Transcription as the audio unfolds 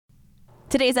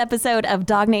Today's episode of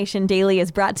Dog Nation Daily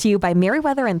is brought to you by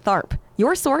Merriweather and Tharp,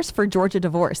 your source for Georgia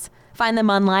divorce. Find them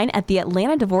online at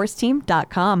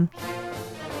theatlantadivorceteam.com.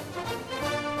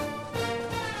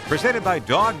 Presented by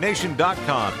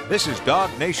DogNation.com. This is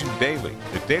Dog Nation Daily,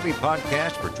 the daily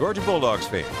podcast for Georgia Bulldogs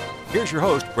fans. Here's your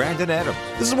host, Brandon Adams.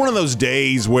 This is one of those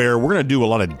days where we're going to do a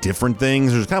lot of different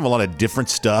things. There's kind of a lot of different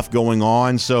stuff going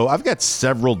on. So I've got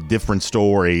several different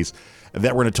stories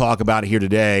that we're going to talk about here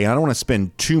today. And I don't want to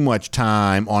spend too much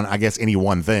time on, I guess, any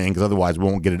one thing, because otherwise we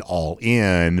won't get it all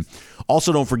in.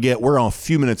 Also, don't forget, we're a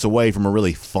few minutes away from a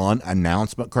really fun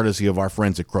announcement courtesy of our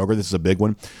friends at Kroger. This is a big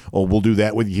one. We'll do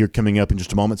that with you here coming up in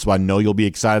just a moment, so I know you'll be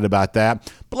excited about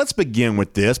that. But let's begin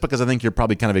with this, because I think you're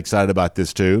probably kind of excited about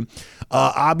this too.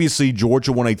 Obviously,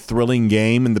 Georgia won a thrilling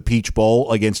game in the Peach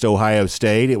Bowl against Ohio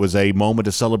State. It was a moment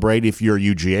to celebrate if you're a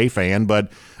UGA fan,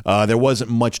 but there wasn't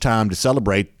much time to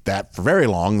celebrate that for very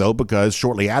long, though, because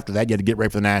shortly after that, you had to get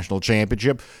ready for the national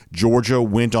championship. Georgia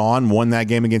went on, won that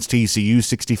game against TCU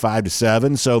 65-7.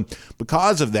 So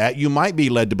because of that, you might be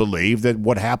led to believe that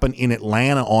what happened in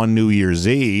Atlanta on New Year's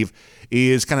Eve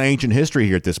is kind of ancient history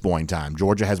here at this point in time.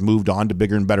 Georgia has moved on to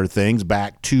bigger and better things,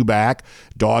 back-to-back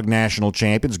dog national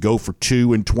champions, go for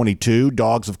 2 and 22.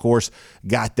 Dogs, of course,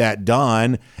 got that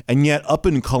done. And yet up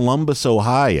in Columbus,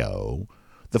 Ohio,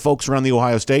 the folks around the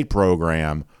Ohio State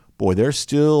program, boy, they're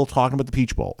still talking about the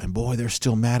Peach Bowl. And boy, they're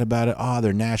still mad about it.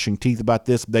 They're gnashing teeth about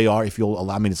this. They are, if you'll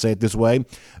allow me to say it this way,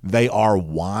 they are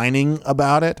whining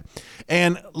about it.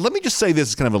 And let me just say this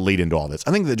is kind of a lead into all this.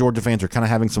 I think that Georgia fans are kind of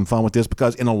having some fun with this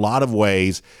because in a lot of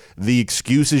ways, the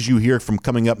excuses you hear from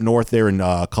coming up north there in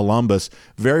Columbus,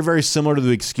 very, very similar to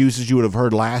the excuses you would have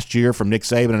heard last year from Nick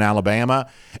Saban in Alabama.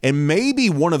 And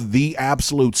maybe one of the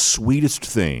absolute sweetest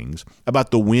things about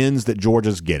the wins that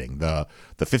Georgia's getting, the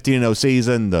 15-0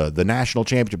 season, the national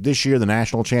championship this year, the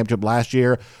national championship last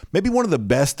year, maybe one of the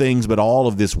best things about all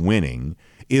of this winning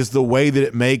is the way that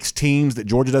it makes teams that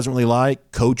Georgia doesn't really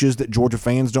like, coaches that Georgia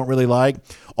fans don't really like,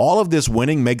 all of this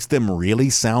winning makes them really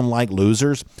sound like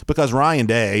losers because Ryan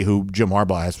Day, who Jim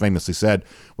Harbaugh has famously said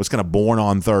was kind of born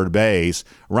on third base,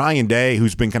 Ryan Day,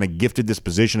 who's been kind of gifted this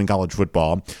position in college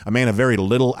football, a man of very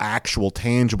little actual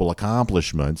tangible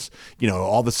accomplishments,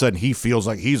 all of a sudden he feels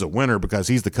like he's a winner because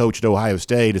he's the coach at Ohio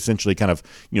State, essentially kind of,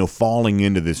 falling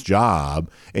into this job.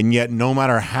 And yet no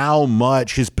matter how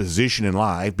much his position in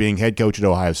life, being head coach at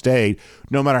Ohio State,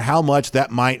 no matter how much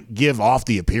that might give off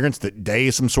the appearance that Day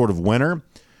is some sort of winner,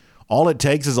 all it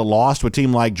takes is a loss to a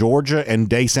team like Georgia, and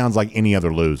Day sounds like any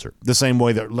other loser. The same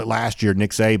way that last year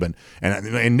Nick Saban,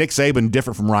 and Nick Saban,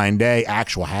 different from Ryan Day,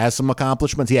 has some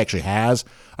accomplishments. He actually has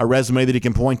a resume that he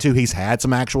can point to. He's had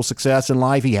some actual success in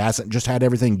life. He hasn't just had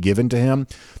everything given to him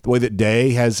the way that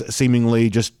Day has seemingly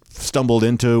just stumbled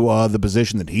into the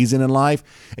position that he's in life.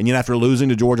 And yet after losing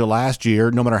to Georgia last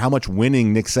year, no matter how much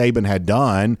winning Nick Saban had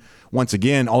done, once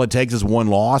again, all it takes is one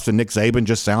loss, and Nick Saban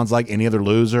just sounds like any other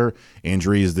loser.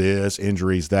 Injuries this,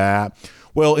 injuries that.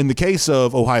 Well, in the case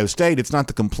of Ohio State, it's not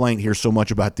the complaint here so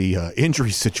much about the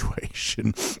injury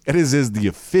situation. It is the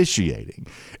officiating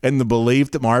and the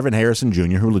belief that Marvin Harrison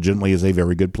Jr., who legitimately is a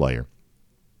very good player,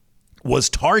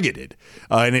 was targeted,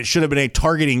 and it should have been a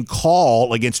targeting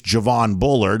call against Javon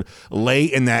Bullard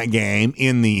late in that game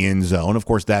in the end zone. Of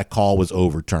course, that call was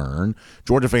overturned.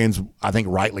 Georgia fans, I think,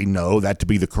 rightly know that to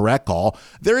be the correct call.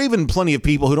 There are even plenty of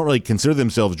people who don't really consider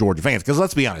themselves Georgia fans, because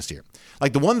let's be honest here.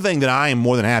 Like, the one thing that I am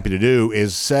more than happy to do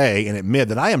is say and admit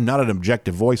that I am not an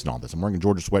objective voice in all this. I'm wearing a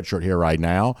Georgia sweatshirt here right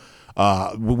now.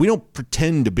 We don't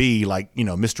pretend to be like,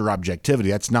 Mr. Objectivity.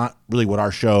 That's not really what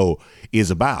our show is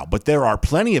about. But there are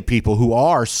plenty of people who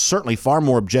are certainly far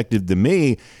more objective than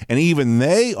me, and even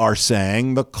they are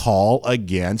saying the call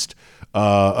against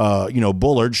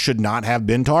Bullard should not have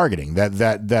been targeting.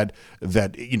 That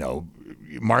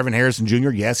Marvin Harrison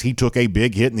Jr., yes, he took a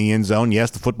big hit in the end zone.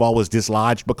 Yes, the football was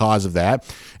dislodged because of that.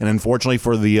 And unfortunately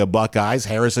for the Buckeyes,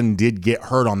 Harrison did get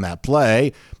hurt on that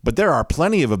play. But there are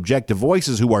plenty of objective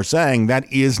voices who are saying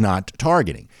that is not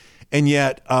targeting. And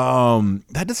yet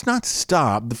that does not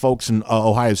stop the folks in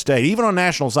Ohio State, even on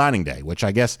National Signing Day, which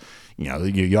I guess, you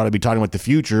ought to be talking about the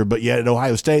future. But yet at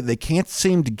Ohio State, they can't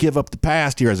seem to give up the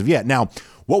past here as of yet. Now,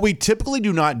 what we typically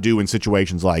do not do in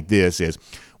situations like this is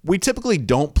we typically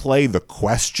don't play the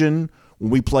question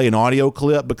when we play an audio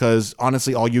clip because,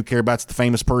 honestly, all you care about is the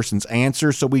famous person's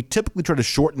answer. So we typically try to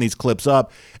shorten these clips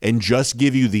up and just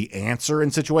give you the answer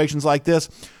in situations like this.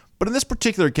 But in this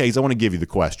particular case, I want to give you the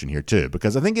question here, too,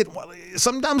 because I think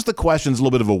sometimes the question is a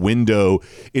little bit of a window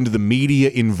into the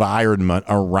media environment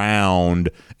around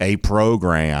a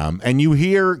program. And you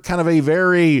hear kind of a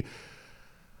very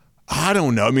I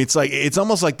don't know. I mean, it's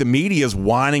almost like the media is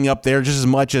winding up there just as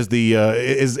much as the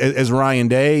as Ryan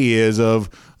Day is of,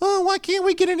 oh, why can't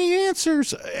we get any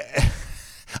answers?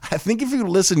 I think if you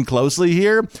listen closely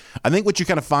here, I think what you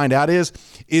kind of find out is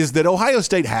that Ohio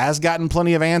State has gotten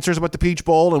plenty of answers about the Peach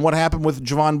Bowl and what happened with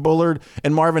Javon Bullard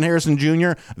and Marvin Harrison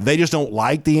Jr. They just don't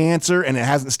like the answer, and it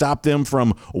hasn't stopped them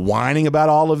from whining about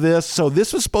all of this. So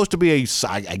this was supposed to be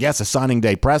I guess, a signing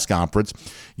day press conference,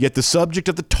 yet the subject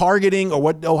of the targeting, or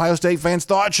what Ohio State fans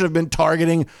thought should have been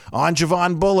targeting on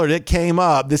Javon Bullard, it came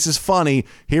up. This is funny.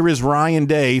 Here is Ryan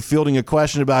Day fielding a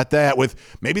question about that with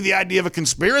maybe the idea of a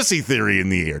conspiracy theory in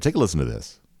the air. Take a listen to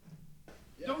this.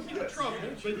 Don't get in trouble,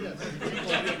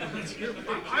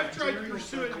 but I've tried to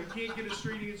pursue it and can't get a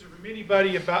straight answer from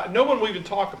anybody about. No one will even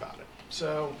talk about it.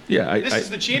 So this is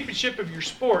the championship of your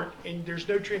sport, and there's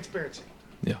no transparency.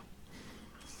 Yeah.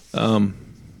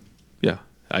 Yeah.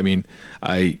 I mean,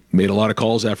 I made a lot of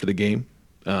calls after the game.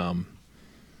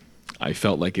 I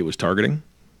felt like it was targeting.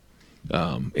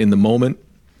 In the moment,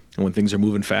 and when things are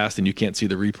moving fast and you can't see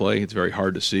the replay, it's very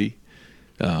hard to see.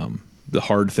 The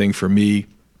hard thing for me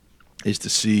is to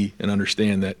see and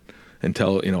understand that and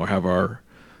tell, have our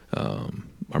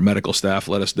medical staff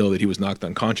let us know that he was knocked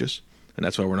unconscious, and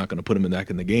that's why we're not going to put him back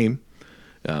in the game.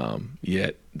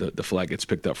 Yet the flag gets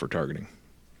picked up for targeting.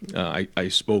 I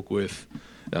spoke with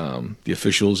the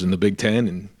officials in the Big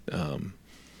Ten and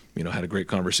had a great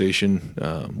conversation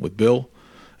with Bill.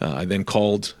 I then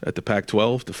called at the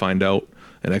Pac-12 to find out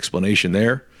an explanation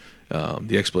there.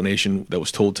 The explanation that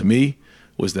was told to me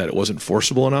was that it wasn't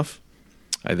forcible enough.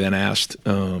 I then asked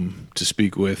to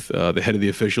speak with the head of the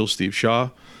officials, Steve Shaw.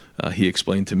 He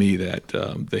explained to me that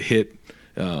the hit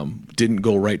didn't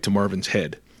go right to Marvin's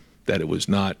head, that it was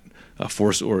not a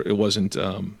force, or it wasn't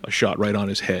a shot right on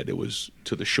his head. It was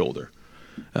to the shoulder.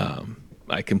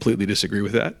 I completely disagree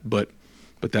with that, but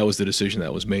that was the decision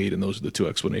that was made, and those are the two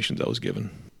explanations I was given.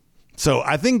 So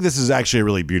I think this is actually a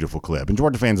really beautiful clip. And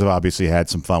Georgia fans have obviously had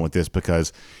some fun with this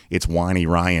because it's whiny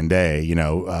Ryan Day,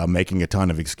 making a ton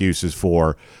of excuses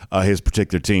for his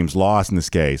particular team's loss in this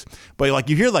case. But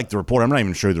you hear the reporter, I'm not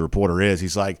even sure who the reporter is.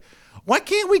 He's like, why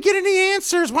can't we get any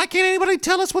answers? Why can't anybody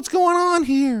tell us what's going on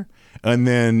here? And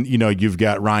then, you've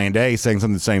got Ryan Day saying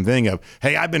something the same thing of,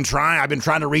 hey, I've been trying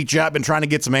to reach out, been trying to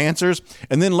get some answers.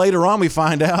 And then later on, we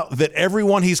find out that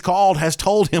everyone he's called has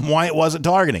told him why it wasn't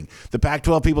targeting. The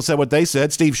Pac-12 people said what they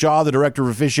said. Steve Shaw, the director of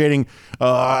officiating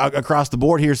across the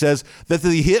board here, says that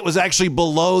the hit was actually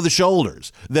below the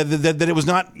shoulders, that it was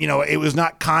not, it was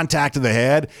not contact to the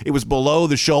head. It was below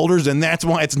the shoulders, and that's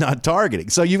why it's not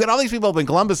targeting. So you've got all these people up in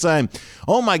Columbus saying,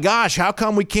 oh my gosh, how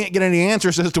come we can't get any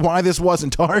answers as to why this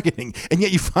wasn't targeting? And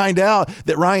yet you find out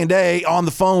that Ryan Day, on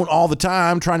the phone all the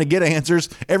time trying to get answers,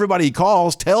 everybody he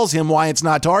calls tells him why it's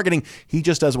not targeting. He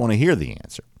just doesn't want to hear the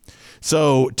answer.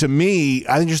 So to me,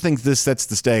 I just think this sets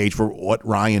the stage for what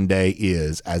Ryan Day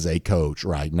is as a coach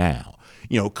right now.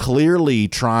 Clearly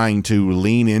trying to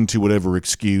lean into whatever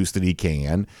excuse that he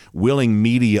can, willing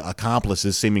media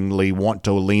accomplices seemingly want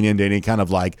to lean into any kind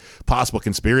of possible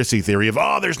conspiracy theory of,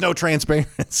 there's no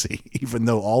transparency, even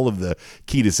though all of the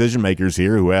key decision makers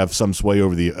here who have some sway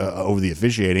over the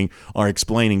officiating are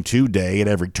explaining to Day at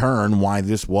every turn why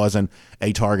this wasn't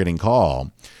a targeting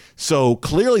call. So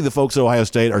clearly the folks at Ohio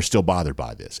State are still bothered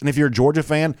by this. And if you're a Georgia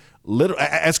fan,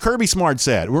 as Kirby Smart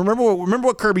said, remember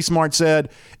what Kirby Smart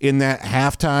said in that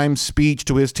halftime speech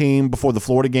to his team before the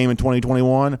Florida game in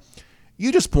 2021?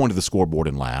 You just point to the scoreboard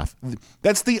and laugh.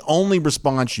 That's the only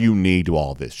response you need to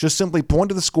all this. Just simply point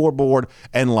to the scoreboard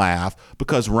and laugh,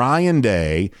 because Ryan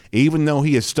Day, even though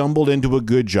he has stumbled into a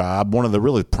good job, one of the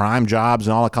really prime jobs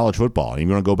in all of college football, and you're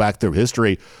going to go back through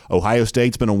history, Ohio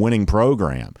State's been a winning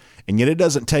program. And yet it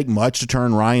doesn't take much to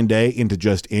turn Ryan Day into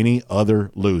just any other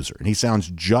loser. And he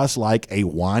sounds just like a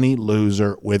whiny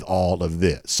loser with all of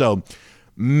this. So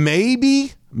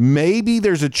maybe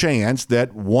there's a chance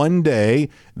that one day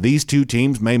these two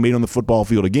teams may meet on the football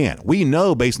field again. We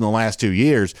know, based on the last 2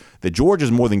 years, that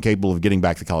Georgia's more than capable of getting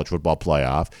back to the college football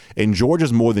playoff, and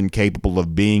Georgia's more than capable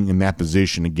of being in that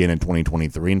position again in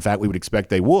 2023. In fact, we would expect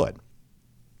they would.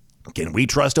 Can we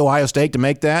trust Ohio State to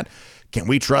make that? Can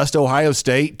we trust Ohio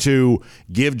State to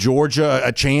give Georgia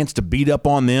a chance to beat up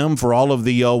on them for all of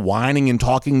the whining and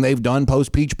talking they've done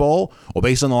post-Peach Bowl? Well,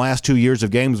 based on the last 2 years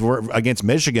of games against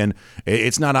Michigan,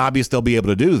 it's not obvious they'll be able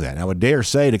to do that. I would dare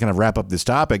say, to kind of wrap up this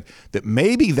topic, that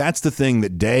maybe that's the thing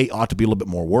that Day ought to be a little bit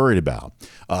more worried about.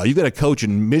 You've got a coach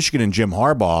in Michigan and Jim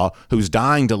Harbaugh who's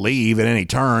dying to leave at any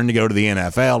turn to go to the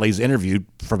NFL. He's interviewed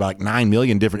for about 9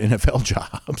 million different NFL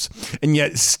jobs, and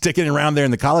yet sticking around there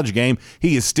in the college game,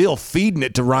 he is still feeding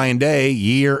it to Ryan Day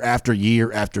year after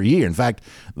year after year. In fact,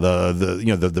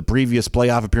 the previous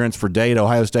playoff appearance for Day at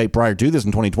Ohio State prior to this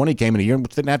in 2020 came in a year in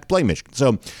which they didn't have to play Michigan.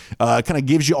 So it kind of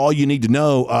gives you all you need to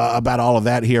know about all of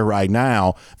that here right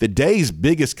now. The Day's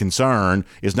biggest concern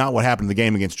is not what happened in the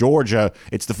game against Georgia.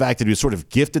 It's the fact that he was sort of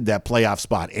gifted that playoff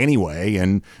spot anyway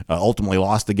and ultimately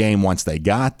lost the game once they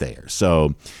got there.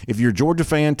 So if you're a Georgia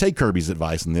fan, take Kirby's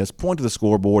advice on this. Point to the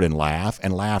scoreboard and laugh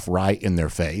right in their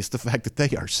face. The fact that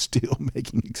they are still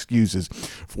making excuses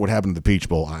for what happened at the Peach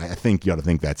Bowl, I think you ought to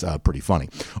think that's pretty funny.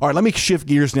 All right, let me shift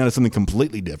gears now to something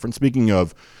completely different. Speaking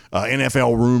of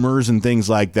NFL rumors and things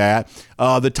like that,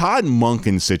 the Todd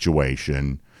Monken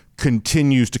situation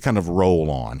continues to kind of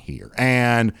roll on here.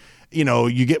 And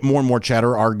you get more and more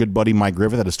chatter. Our good buddy Mike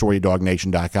Griffith at a story at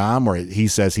DogNation.com, where he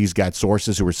says he's got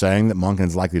sources who are saying that Monken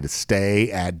is likely to stay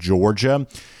at Georgia.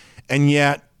 And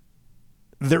yet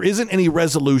there isn't any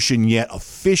resolution yet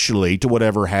officially to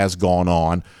whatever has gone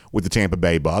on with the Tampa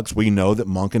Bay Bucks. We know that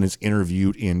Monken is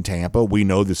interviewed in Tampa. We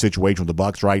know the situation with the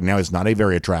Bucks right now is not a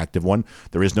very attractive one.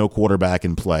 There is no quarterback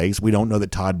in place. We don't know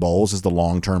that Todd Bowles is the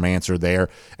long-term answer there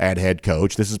at head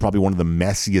coach. This is probably one of the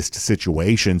messiest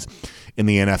situations in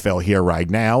the NFL here right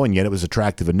now, and yet it was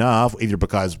attractive enough, either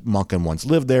because Monken once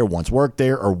lived there, once worked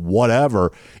there, or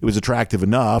whatever. It was attractive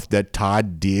enough that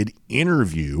Todd did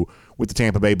interview with the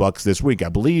Tampa Bay Bucks this week. I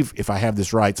believe, if I have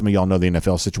this right, some of y'all know the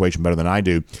NFL situation better than I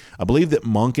do, I believe that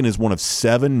Monken is one of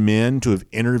 7 men to have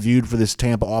interviewed for this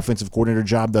Tampa offensive coordinator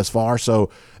job thus far.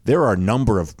 So there are a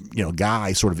number of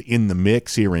guys sort of in the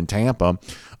mix here in Tampa.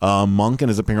 Monken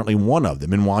is apparently one of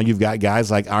them. And while you've got guys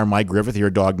like our Mike Griffith here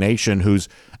at Dog Nation, who's,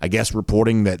 I guess,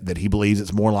 reporting that he believes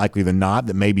it's more likely than not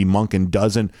that maybe Monken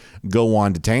doesn't go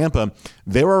on to Tampa,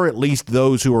 there are at least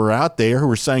those who are out there who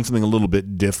are saying something a little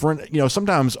bit different.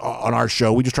 Sometimes on our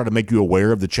show, we just try to make you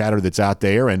aware of the chatter that's out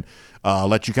there and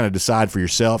let you kind of decide for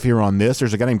yourself here on this.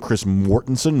 There's a guy named Chris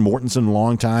Mortensen,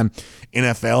 longtime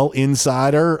NFL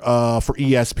insider for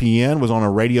ESPN, was on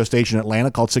a radio station in Atlanta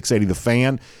called 680 The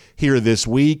Fan here this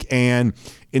week. And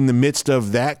in the midst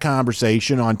of that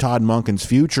conversation on Todd Monken's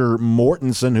future,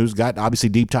 Mortensen, who's got obviously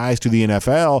deep ties to the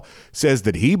NFL, says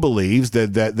that he believes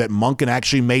that Monken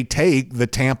actually may take the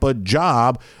Tampa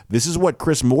job. This is what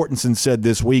Chris Mortensen said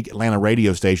this week, Atlanta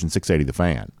radio station 680 The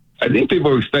Fan. I think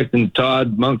people are expecting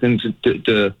Todd Monken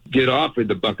to get offered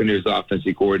the Buccaneers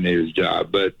offensive coordinator's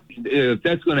job. But if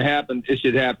that's going to happen, it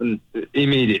should happen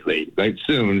immediately, like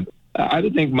soon. I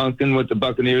would think Monken with the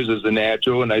Buccaneers is a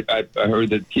natural, and I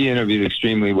heard that he interviewed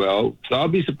extremely well. So I'll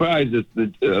be surprised if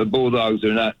the Bulldogs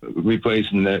are not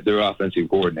replacing their offensive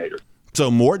coordinator.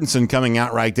 So Mortensen coming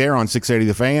out right there on 680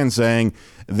 The Fan saying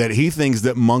that he thinks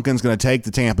that Monken's going to take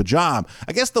the Tampa job.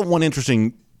 I guess the one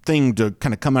interesting thing to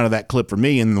kind of come out of that clip for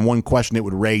me, and the one question it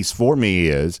would raise for me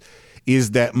is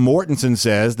that Mortensen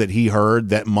says that he heard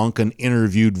that Monken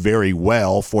interviewed very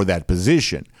well for that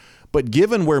position. But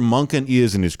given where Monken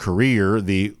is in his career,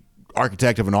 the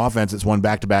architect of an offense that's won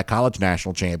back-to-back college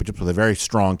national championships with a very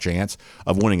strong chance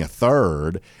of winning a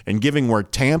third, and given where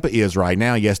Tampa is right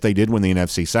now, yes, they did win the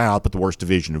NFC South, but the worst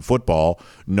division in football,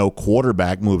 no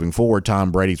quarterback moving forward. Tom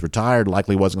Brady's retired,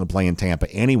 likely wasn't going to play in Tampa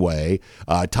anyway.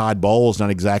 Todd Bowles, not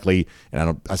exactly,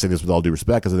 and I say this with all due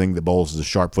respect because I think that Bowles is a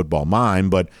sharp football mind,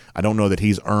 but I don't know that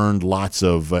he's earned lots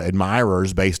of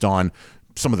admirers based on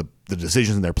some of the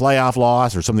decisions in their playoff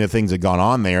loss or some of the things that gone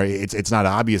on there. It's not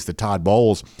obvious that Todd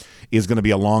Bowles is going to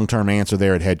be a long-term answer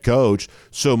there at head coach.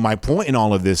 So my point in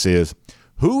all of this is,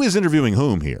 who is interviewing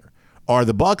whom here? Are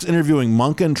the Bucs interviewing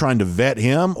Monken, trying to vet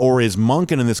him, or is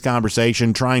Monken in this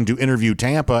conversation trying to interview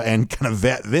Tampa and kind of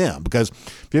vet them? Because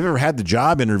if you've ever had the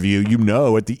job interview,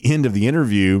 at the end of the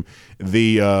interview,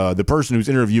 the person who's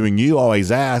interviewing you always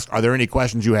asks, "Are there any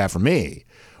questions you have for me?"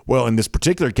 Well, in this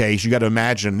particular case, you got to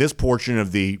imagine this portion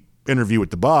of the interview with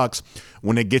the Bucs,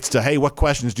 when it gets to, hey, what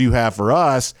questions do you have for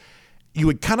us? You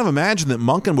would kind of imagine that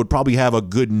Monken would probably have a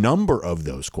good number of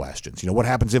those questions. What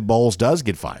happens if Bowles does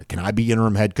get fired? Can I be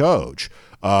interim head coach?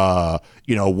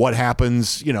 What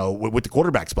happens, with the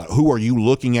quarterback spot? Who are you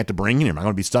looking at to bring in? Am I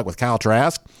going to be stuck with Kyle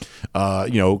Trask?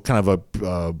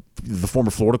 The former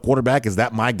Florida quarterback. Is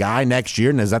that my guy next year?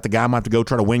 And is that the guy I'm going to have to go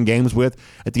try to win games with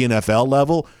at the NFL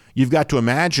level? You've got to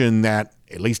imagine that,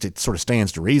 at least it sort of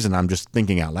stands to reason, I'm just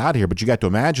thinking out loud here, but you got to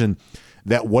imagine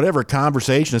that whatever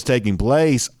conversation is taking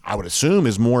place, I would assume,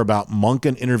 is more about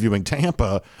Monken interviewing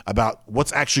Tampa about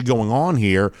what's actually going on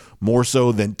here, more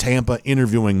so than Tampa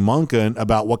interviewing Monken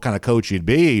about what kind of coach he'd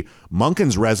be.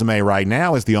 Monken's resume right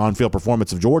now is the on-field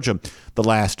performance of Georgia the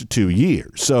last 2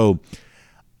 years. So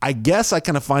I guess I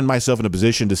kind of find myself in a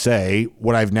position to say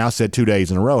what I've now said 2 days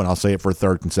in a row, and I'll say it for a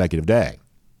third consecutive day.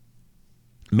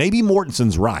 Maybe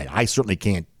Mortenson's right. I certainly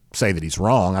can't say that he's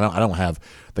wrong. I don't have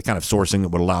the kind of sourcing that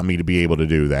would allow me to be able to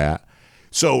do that.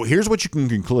 So here's what you can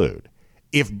conclude.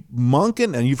 If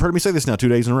Monken, and you've heard me say this now 2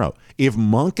 days in a row, if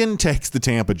Monken takes the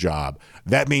Tampa job,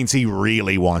 that means he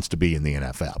really wants to be in the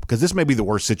NFL, because this may be the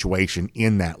worst situation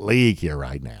in that league here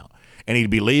right now. And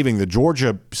he'd be leaving the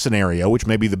Georgia scenario, which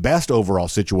may be the best overall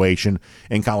situation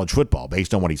in college football,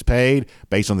 based on what he's paid,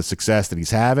 based on the success that he's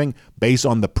having, based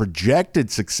on the projected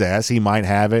success he might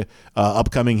have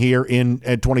upcoming here in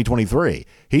 2023.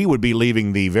 He would be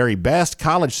leaving the very best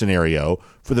college scenario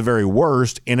for the very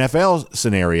worst NFL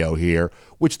scenario here,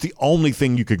 which the only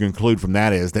thing you could conclude from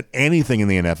that is that anything in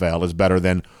the NFL is better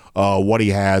than what he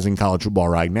has in college football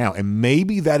right now. And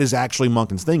maybe that is actually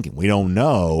Monken's thinking. We don't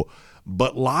know.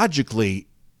 But logically,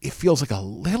 it feels like a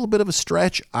little bit of a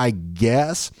stretch, I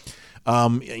guess.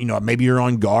 Maybe you're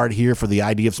on guard here for the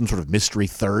idea of some sort of mystery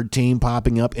third team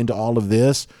popping up into all of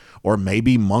this. Or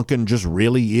maybe Monken just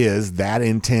really is that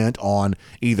intent on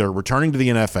either returning to the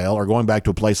NFL or going back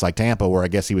to a place like Tampa, where I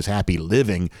guess he was happy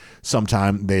living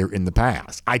sometime there in the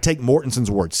past. I take Mortenson's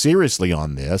word seriously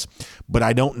on this, but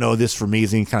I don't know this for me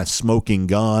as any kind of smoking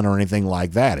gun or anything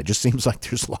like that. It just seems like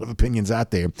there's a lot of opinions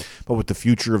out there about what the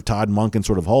future of Todd Monken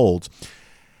sort of holds.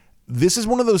 This is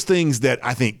one of those things that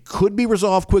I think could be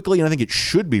resolved quickly, and I think it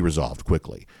should be resolved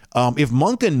quickly. If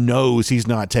Monken knows he's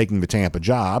not taking the Tampa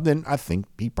job, then I think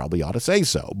he probably ought to say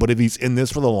so. But if he's in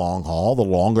this for the long haul, the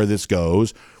longer this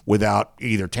goes without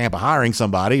either Tampa hiring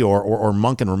somebody or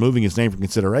Monken removing his name from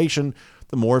consideration,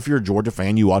 the more, if you're a Georgia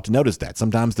fan, you ought to notice that.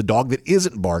 Sometimes the dog that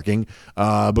isn't barking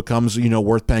becomes,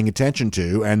 worth paying attention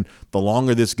to. And the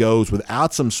longer this goes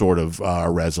without some sort of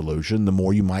resolution, the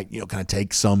more you might, kind of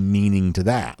take some meaning to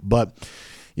that. But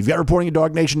you've got reporting at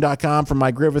DogNation.com from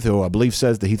Mike Griffith, who I believe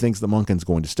says that he thinks that Monken's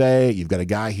going to stay. You've got a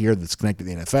guy here that's connected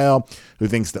to the NFL who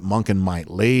thinks that Monken might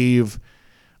leave.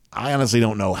 I honestly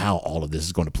don't know how all of this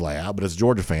is going to play out, but as a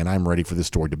Georgia fan, I'm ready for this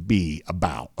story to be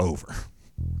about over.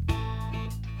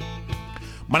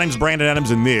 My name is Brandon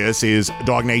Adams, and this is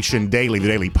Dog Nation Daily, the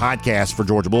daily podcast for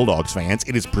Georgia Bulldogs fans.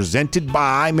 It is presented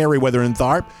by Merriweather and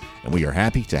Tharp, and we are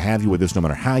happy to have you with us no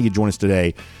matter how you join us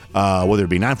today, whether it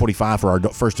be 9:45 for our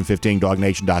First and 15,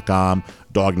 DogNation.com,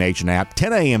 Dog Nation app,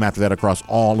 10 a.m. after that across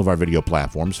all of our video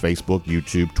platforms, Facebook,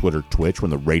 YouTube, Twitter, Twitch,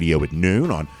 when the radio at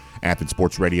noon on Athens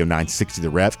Sports Radio 960 The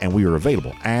Ref, and we are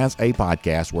available as a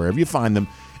podcast wherever you find them,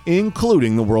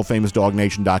 including the world-famous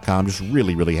DogNation.com. Just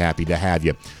really, really happy to have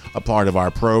you a part of our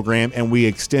program, and we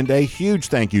extend a huge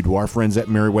thank you to our friends at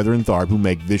Merriweather and Tharp who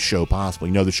make this show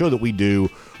possible. The show that we do,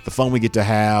 the fun we get to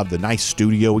have, the nice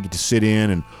studio we get to sit in,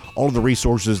 and all of the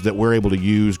resources that we're able to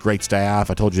use, great staff.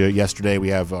 I told you yesterday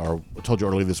I told you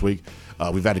earlier this week,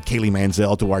 we've added Kaylee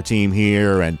Manziel to our team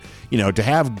here, and to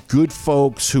have good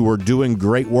folks who are doing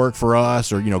great work for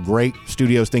us, or great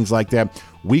studios, things like that.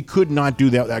 We could not do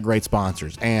that without great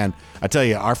sponsors. And I tell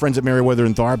you, our friends at Merriweather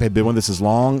and Tharp have been with us as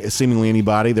long as seemingly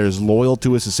anybody. They're as loyal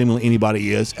to us as seemingly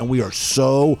anybody is, and we are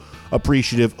so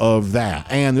appreciative of that.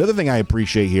 And the other thing I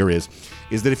appreciate here is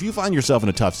that if you find yourself in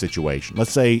a tough situation,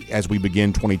 let's say as we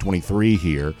begin 2023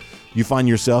 here, you find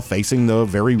yourself facing the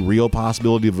very real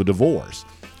possibility of a divorce,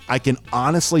 I can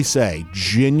honestly say,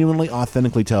 genuinely,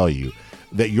 authentically tell you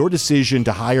that your decision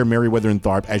to hire Merriweather and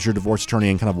Tharp as your divorce attorney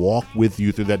and kind of walk with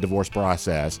you through that divorce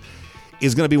process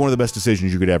is going to be one of the best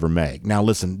decisions you could ever make. Now,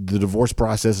 listen, the divorce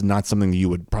process is not something that you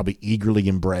would probably eagerly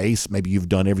embrace. Maybe you've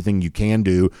done everything you can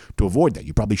do to avoid that.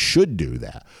 You probably should do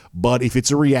that. But if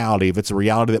it's a reality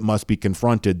that must be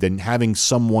confronted, then having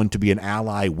someone to be an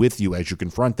ally with you as you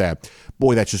confront that,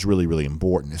 boy, that's just really, really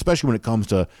important, especially when it comes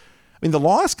to, the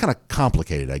law is kind of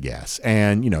complicated, I guess,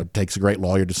 and, it takes a great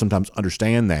lawyer to sometimes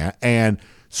understand that, and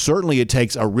certainly it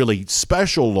takes a really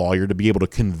special lawyer to be able to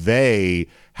convey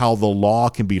how the law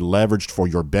can be leveraged for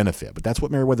your benefit. But that's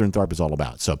what Merriweather and Tharp is all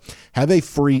about. So have a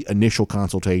free initial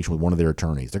consultation with one of their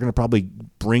attorneys. They're going to probably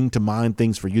bring to mind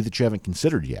things for you that you haven't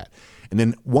considered yet. And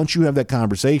then once you have that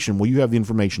conversation, well, you have the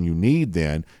information you need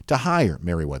then to hire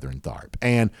Merriweather and Tharp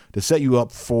and to set you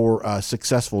up for a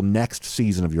successful next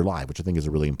season of your life, which I think is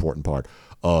a really important part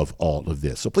of all of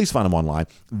this. So please find them online,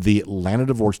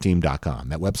 theatlantadivorceteam.com.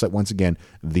 That website, once again,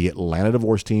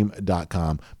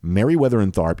 theatlantadivorceteam.com. Merriweather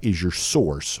and Tharp is your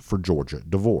source for Georgia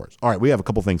divorce. All right, we have a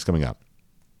couple things coming up.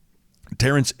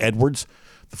 Terrence Edwards,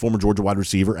 the former Georgia wide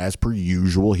receiver, as per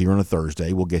usual, here on a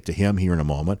Thursday. We'll get to him here in a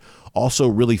moment. Also,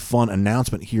 really fun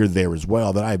announcement here there as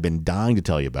well that I have been dying to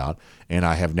tell you about, and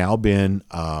I have now been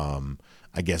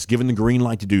I guess, given the green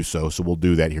light to do so. So we'll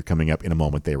do that here coming up in a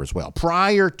moment there as well.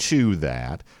 Prior to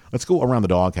that, let's go around the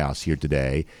doghouse here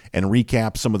today and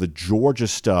recap some of the Georgia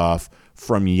stuff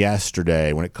from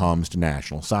yesterday when it comes to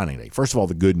National Signing Day. First of all,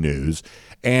 the good news.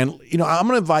 And, I'm going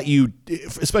to invite you,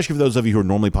 especially for those of you who are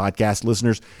normally podcast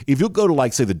listeners, if you'll go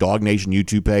to, say, the Dog Nation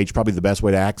YouTube page, probably the best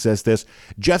way to access this.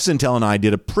 Jeff Sintel and I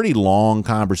did a pretty long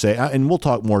conversation, and we'll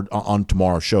talk more on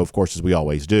tomorrow's show, of course, as we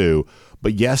always do.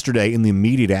 But yesterday, in the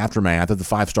immediate aftermath of the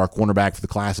 5-star cornerback for the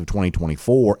class of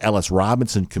 2024, Ellis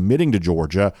Robinson, committing to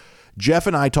Georgia, Jeff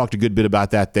and I talked a good bit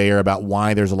about that there, about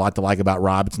why there's a lot to like about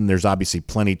Robinson. There's obviously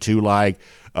plenty to like.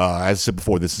 As I said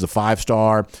before, this is a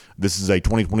 5-star. This is a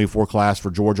 2024 class for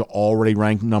Georgia, already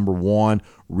ranked number 1,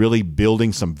 really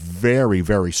building some very,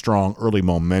 very strong early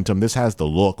momentum. This has the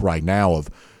look right now of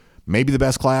maybe the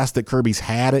best class that Kirby's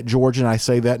had at Georgia, and I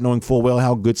say that knowing full well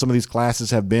how good some of these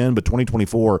classes have been, but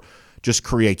 2024 just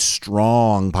creates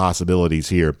strong possibilities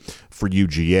here for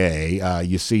UGA.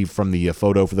 You see from the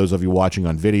photo, for those of you watching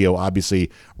on video, obviously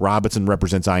Robinson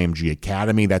represents IMG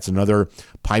Academy. That's another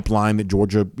pipeline that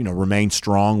Georgia, remains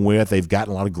strong with. They've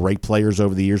gotten a lot of great players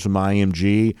over the years from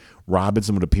IMG.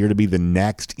 Robinson would appear to be the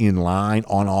next in line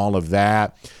on all of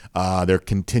that. There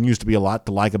continues to be a lot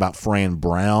to like about Fran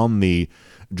Brown, the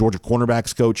Georgia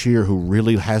cornerbacks coach here, who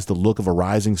really has the look of a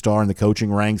rising star in the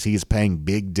coaching ranks. He is paying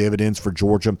big dividends for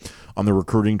Georgia on the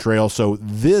recruiting trail. So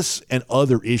this and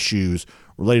other issues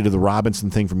related to the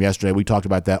Robinson thing from yesterday, we talked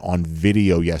about that on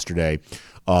video yesterday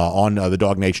on the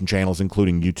Dog Nation channels,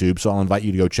 including YouTube. So I'll invite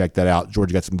you to go check that out.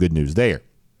 Georgia got some good news there.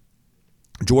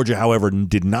 Georgia, however,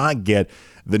 did not get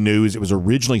the news it was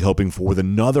originally hoping for with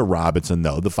another Robinson,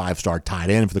 though, the 5-star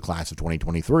tight end for the class of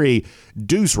 2023,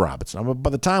 Deuce Robinson. By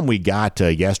the time we got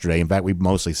to yesterday, in fact, we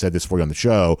mostly said this for you on the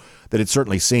show, that it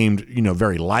certainly seemed,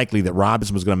 very likely that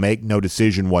Robinson was going to make no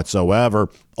decision whatsoever.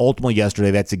 Ultimately,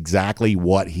 yesterday, that's exactly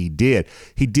what he did.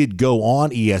 He did go on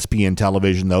ESPN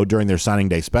television, though, during their signing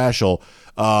day special.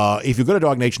 If you go to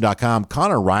DogNation.com,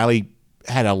 Connor Riley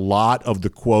had a lot of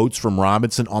the quotes from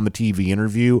Robinson on the TV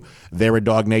interview there at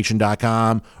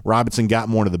DogNation.com. Robinson got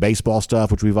more into the baseball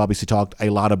stuff, which we've obviously talked a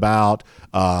lot about,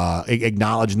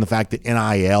 acknowledging the fact that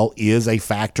NIL is a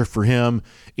factor for him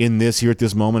in this here at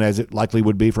this moment, as it likely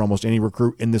would be for almost any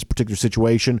recruit in this particular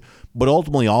situation. But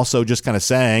ultimately also just kind of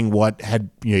saying what had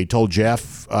he told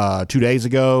Jeff 2 days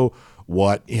ago,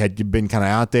 what had been kind of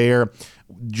out there,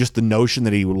 just the notion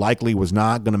that he likely was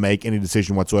not going to make any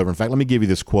decision whatsoever. In fact, let me give you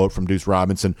this quote from Deuce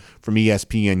Robinson from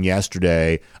ESPN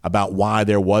yesterday about why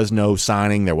there was no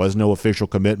signing, there was no official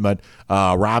commitment.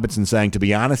 Robinson saying, to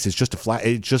be honest, it's just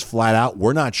flat out,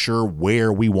 we're not sure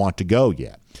where we want to go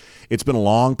yet. It's been a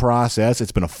long process.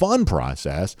 It's been a fun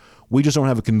process. We just don't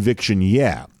have a conviction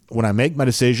yet. When I make my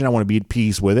decision, I want to be at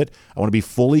peace with it. I want to be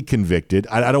fully convicted.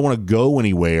 I don't want to go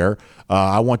anywhere.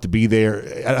 I want to be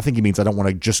there. I think he means I don't want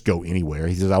to just go anywhere.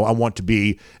 He says, I want to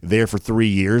be there for 3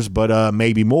 years, but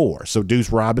maybe more. So Deuce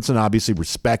Robinson obviously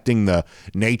respecting the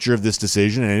nature of this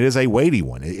decision, and it is a weighty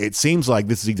one. It seems like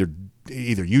this is either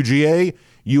UGA,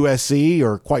 USC,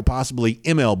 or quite possibly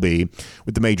MLB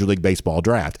with the Major League Baseball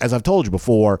draft. As I've told you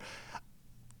before,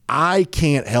 I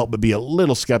can't help but be a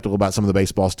little skeptical about some of the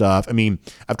baseball stuff. I mean,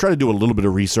 I've tried to do a little bit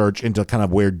of research into kind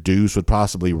of where Deuce would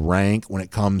possibly rank when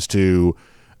it comes to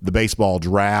the baseball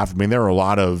draft. I mean, there are a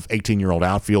lot of 18-year-old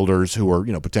outfielders who are,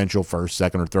 potential first,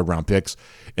 second, or third round picks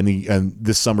in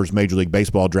this summer's Major League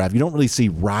Baseball draft. You don't really see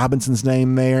Robinson's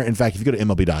name there. In fact, if you go to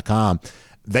MLB.com,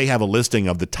 they have a listing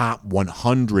of the top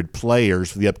 100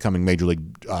 players for the upcoming Major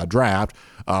League draft.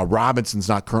 Robinson's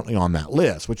not currently on that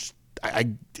list, which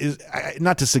is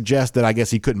not to suggest that I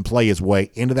guess he couldn't play his way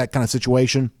into that kind of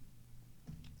situation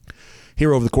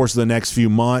here over the course of the next few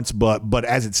months. But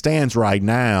as it stands right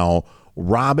now,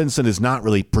 Robinson is not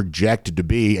really projected to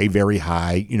be a very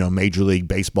high, Major League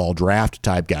Baseball draft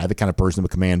type guy, the kind of person that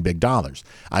would command big dollars.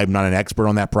 I'm not an expert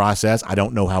on that process. I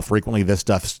don't know how frequently this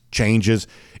stuff changes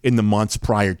in the months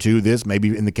prior to this.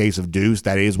 Maybe in the case of Deuce,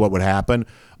 that is what would happen.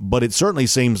 But it certainly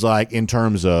seems like in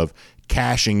terms of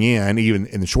cashing in, even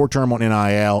in the short term on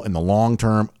NIL, in the long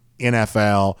term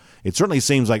NFL, it certainly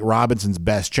seems like Robinson's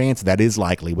best chance of that is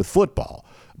likely with football.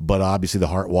 But obviously the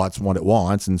heart wants what it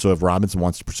wants. And so if Robinson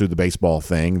wants to pursue the baseball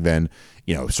thing, then,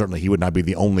 certainly he would not be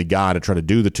the only guy to try to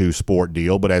do the two-sport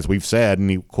deal. But as we've said, and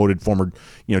he quoted former,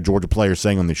 Georgia players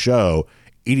saying on the show,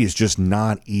 it is just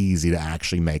not easy to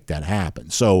actually make that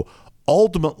happen. So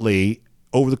ultimately,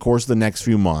 over the course of the next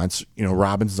few months,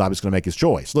 Robinson's obviously going to make his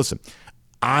choice. Listen,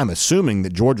 I'm assuming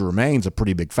that Georgia remains a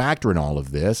pretty big factor in all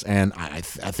of this, and I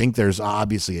think there's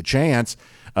obviously a chance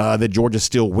that Georgia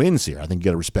still wins here. I think you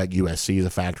got to respect USC as a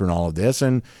factor in all of this,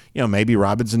 and maybe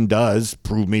Robinson does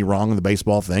prove me wrong in the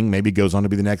baseball thing. Maybe goes on to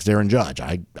be the next Aaron Judge.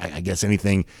 I guess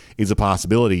anything is a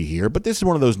possibility here, but this is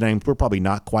one of those names we're probably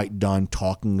not quite done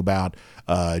talking about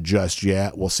just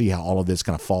yet. We'll see how all of this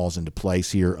kind of falls into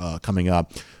place here coming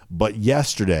up. But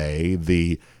yesterday,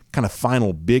 the kind of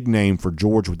final big name for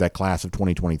Georgia with that class of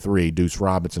 2023, Deuce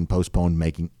Robinson, postponed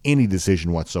making any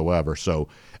decision whatsoever. So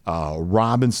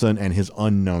Robinson and his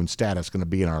unknown status going to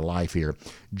be in our life here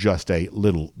just a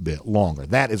little bit longer.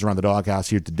 That is Around the Doghouse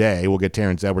here today. We'll get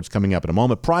Terrence Edwards coming up in a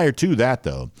moment. Prior to that,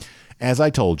 though, as I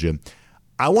told you,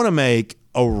 I want to make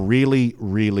a really,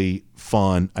 really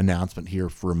fun announcement here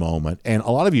for a moment. And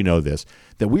a lot of you know this,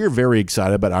 that we are very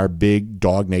excited about our big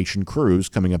Dog Nation cruise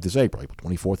coming up this April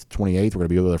 24th to 28th. We're going to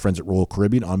be with our friends at Royal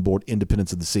Caribbean on board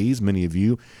Independence of the Seas. Many of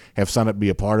you have signed up to be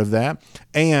a part of that.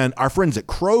 And our friends at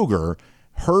Kroger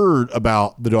heard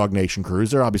about the Dog Nation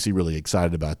cruise. They're obviously really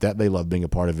excited about that. They love being a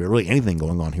part of it. Really anything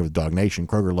going on here with Dog Nation,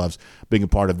 Kroger loves being a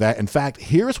part of that. In fact,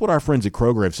 here's what our friends at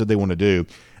Kroger have said they want to do.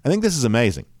 I think this is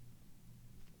amazing.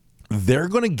 They're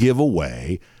going to give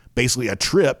away basically a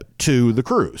trip to the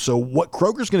cruise. So what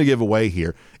Kroger's going to give away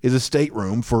here is a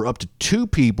stateroom for up to 2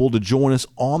 people to join us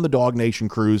on the Dog Nation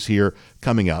cruise here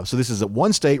coming up. So this is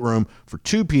one stateroom for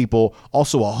 2 people,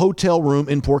 also a hotel room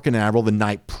in Port Canaveral the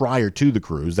night prior to the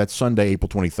cruise. That's Sunday, April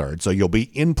 23rd. So you'll be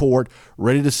in port,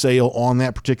 ready to sail on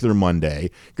that particular Monday.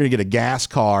 You're going to get a gas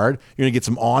card. You're going to get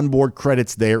some onboard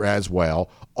credits there as well.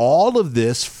 All of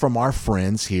this from our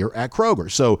friends here at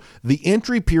Kroger. So the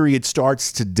entry period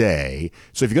starts today.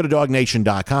 So if you go to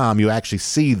dognation.com, you actually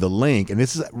see the link. And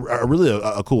this is really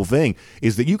a cool thing,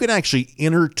 is that you can actually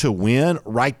enter to win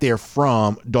right there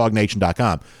from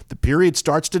dognation.com. The period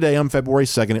starts today on February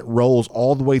 2nd. It rolls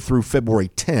all the way through February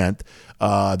 10th.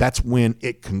 That's when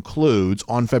it concludes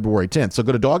on February 10th. So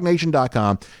go to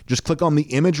dognation.com, just click on the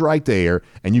image right there,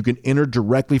 and you can enter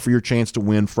directly for your chance to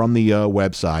win from the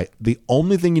website. The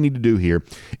only thing you need to do here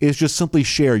is just simply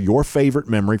share your favorite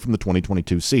memory from the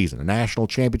 2022 season. A national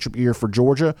championship year for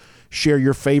Georgia. Share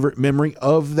your favorite memory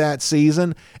of that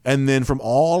season. And then from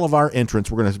all of our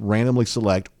entrants, we're going to randomly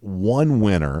select one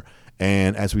winner.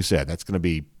 And as we said, that's going to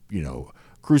be,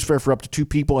 cruise fare for up to 2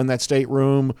 people in that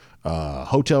stateroom,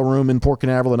 hotel room in Port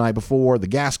Canaveral the night before, the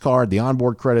gas card, the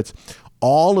onboard credits,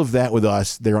 all of that with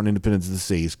us there on Independence of the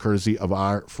Seas, courtesy of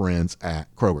our friends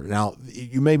at Kroger. Now,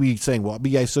 you may be saying, well,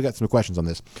 I still got some questions on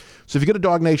this. So if you go to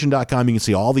dognation.com, you can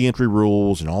see all the entry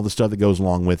rules and all the stuff that goes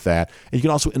along with that. And you can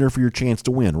also enter for your chance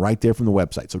to win right there from the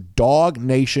website. So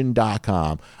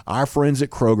dognation.com. Our friends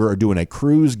at Kroger are doing a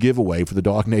cruise giveaway for the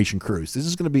Dog Nation cruise. This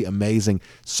is going to be amazing.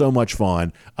 So much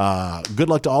fun. Good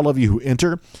luck to all of you who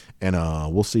enter. And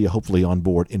we'll see you hopefully on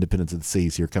board Independence of the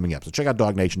Seas here coming up. So check out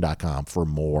dognation.com for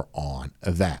more on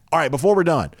that. All right, before we're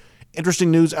done,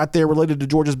 interesting news out there related to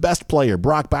Georgia's best player,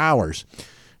 Brock Bowers.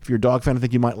 If you're a Dog fan, I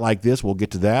think you might like this. We'll get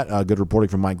to that. Good reporting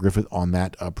from Mike Griffith on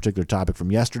that particular topic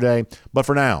from yesterday. But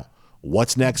for now,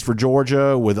 what's next for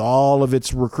Georgia with all of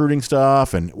its recruiting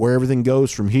stuff and where everything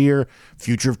goes from here?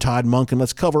 Future of Todd Monken.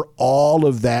 Let's cover all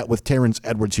of that with Terrence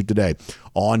Edwards here today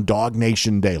on Dog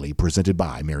Nation Daily, presented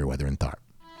by Merriweather and Tharp.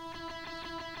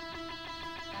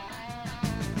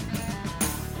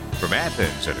 From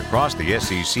Athens and across the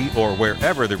SEC or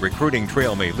wherever the recruiting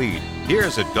trail may lead,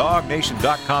 here's a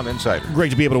DogNation.com insider. Great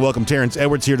to be able to welcome Terrence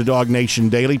Edwards here to Dog Nation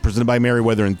Daily, presented by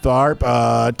Merriweather and Tharp.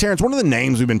 Terrence, one of the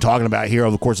names we've been talking about here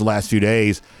over the course of the last few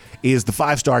days is the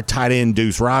 5-star tight end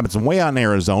Deuce Robinson, way out in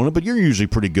Arizona, but you're usually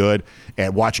pretty good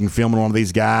at watching film on one of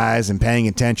these guys and paying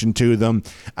attention to them.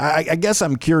 I guess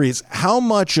I'm curious, how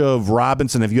much of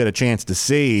Robinson have you had a chance to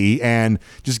see, and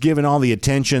just given all the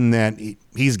attention that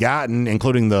he's gotten,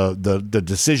 including the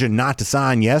decision not to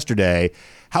sign yesterday,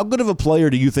 how good of a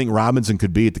player do you think Robinson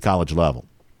could be at the college level?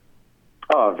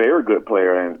 A very good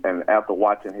player, and after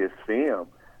watching his film,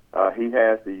 he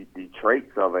has the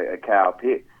traits of a Kyle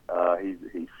Pitts. He's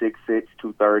 6'6",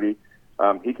 230.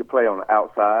 He can play on the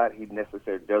outside. He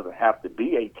necessarily doesn't have to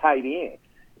be a tight end.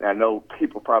 And I know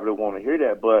people probably want to hear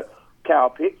that, but Kyle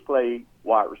Pitts played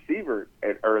wide receiver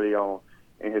early on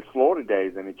in his Florida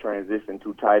days, and he transitioned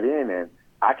to tight end. And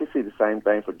I can see the same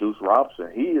thing for Deuce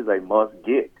Robinson. He is a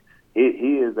must-get. He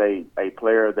is a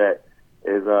player that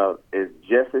is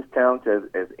just as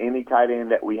talented as any tight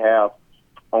end that we have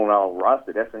on our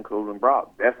roster. That's including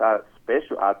Brock. That's how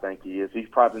special I think he is. He's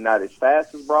probably not as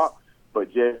fast as Brock,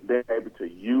 but just being able to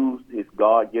use his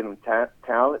God-given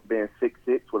talent, being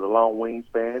 6'6" with a long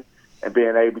wingspan, and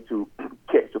being able to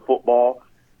catch the football.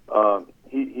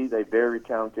 He's a very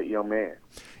talented young man.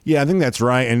 Yeah, I think that's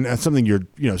right, and that's something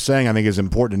you're saying I think is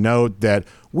important to note, that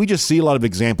we just see a lot of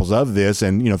examples of this,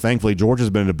 and thankfully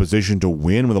Georgia's been in a position to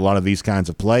win with a lot of these kinds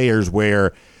of players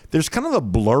where there's kind of a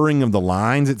blurring of the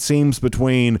lines, it seems,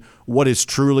 between what is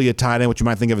truly a tight end, what you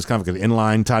might think of as kind of like an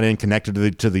inline tight end connected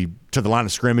to the line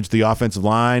of scrimmage, the offensive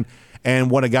line, and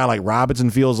what a guy like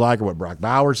Robinson feels like, or what Brock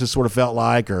Bowers has sort of felt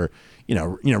like, or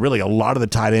really a lot of the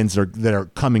tight ends that are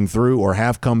coming through or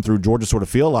have come through Georgia sort of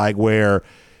feel like, where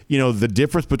the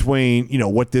difference between,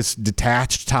 what this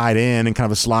detached tight end and kind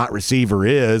of a slot receiver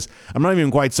is, I'm not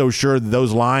even quite so sure that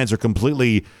those lines are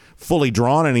completely fully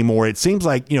drawn anymore. It seems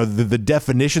like, the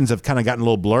definitions have kind of gotten a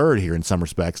little blurred here in some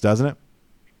respects, doesn't it?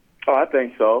 Oh, I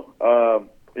think so.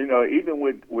 Even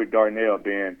with Darnell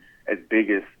being as big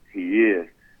as he is,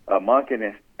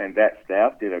 Monken and that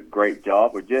staff did a great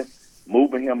job of just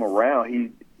moving him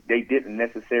around. They didn't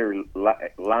necessarily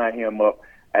line him up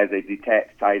as a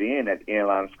detached tight end at the end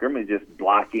line of scrimmage, just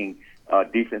blocking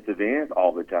defensive ends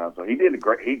all the time. So he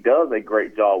does a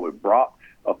great job with Brock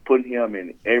of putting him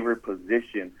in every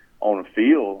position on the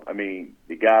field. I mean,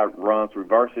 the guy runs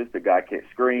reverses, the guy catches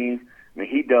screens. I mean,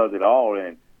 he does it all.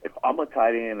 And if I'm a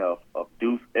tight end of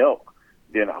Deuce Elk,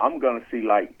 then I'm going to see,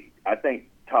 I think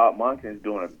Todd Monken is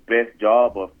doing the best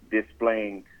job of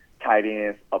displaying tight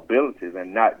ends' abilities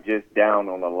and not just down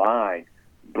on the line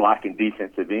blocking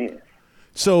defensive ends.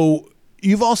 So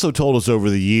you've also told us over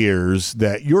the years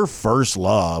that your first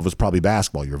love was probably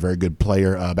basketball. You're a very good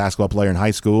basketball player in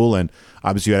high school, and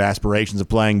obviously you had aspirations of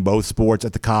playing both sports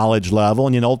at the college level.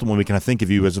 And ultimately, we kind of think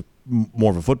of you as more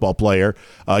of a football player.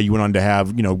 You went on to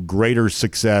have greater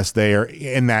success there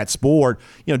in that sport.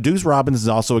 Deuce Robinson is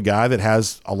also a guy that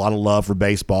has a lot of love for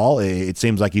baseball. It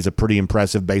seems like he's a pretty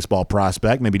impressive baseball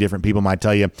prospect. Maybe different people might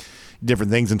tell you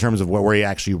different things in terms of where he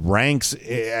actually ranks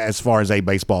as far as a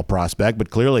baseball prospect,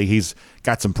 but clearly he's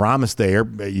got some promise there.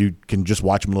 You can just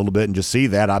watch him a little bit and just see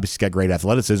that. Obviously, he's got great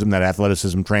athleticism. That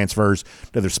athleticism transfers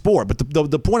to their sport. But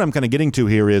the point I'm kind of getting to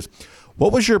here is,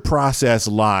 what was your process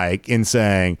like in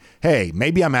saying, hey,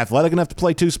 maybe I'm athletic enough to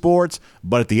play two sports,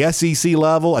 but at the SEC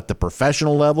level, at the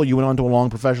professional level, you went on to a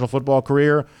long professional football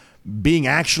career, being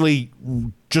actually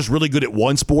just really good at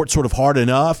one sport sort of hard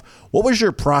enough? What was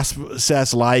your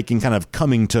process like in kind of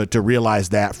coming to realize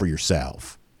that for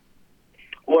yourself?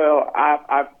 Well,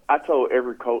 I told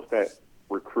every coach that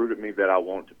recruited me that I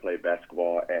wanted to play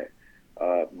basketball at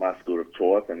my school of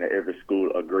choice, and that every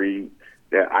school agreed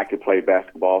that I could play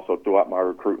basketball. So throughout my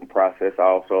recruiting process, I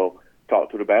also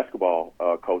talked to the basketball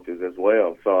coaches as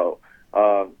well. So,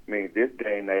 this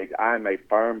day and age, I'm a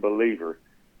firm believer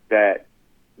that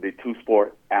the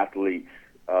two-sport athletes,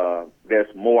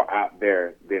 there's more out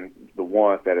there than the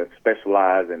ones that are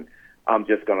specialized, and I'm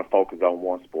just going to focus on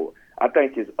one sport. I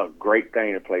think it's a great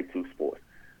thing to play two sports.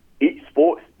 Each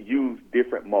sport use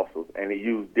different muscles, and it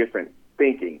use different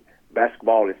thinking.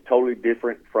 Basketball is totally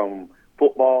different from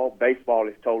football. Baseball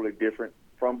is totally different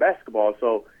from basketball.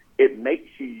 So it makes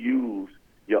you use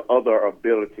your other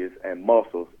abilities and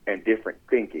muscles and different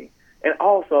thinking. And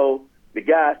also, the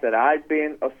guys that I've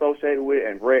been associated with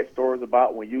and read stories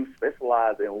about, when you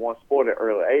specialize in one sport at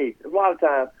early age, a lot of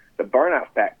times the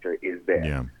burnout factor is there.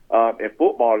 Yeah. In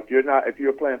football, if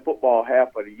you're playing football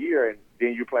half of the year and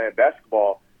then you're playing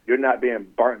basketball, you're not being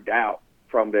burnt out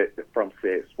from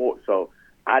said sport. So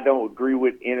I don't agree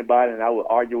with anybody, and I would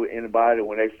argue with anybody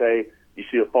when they say you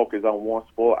should focus on one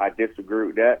sport. I disagree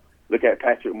with that. Look at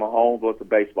Patrick Mahomes, was a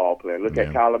baseball player. Look at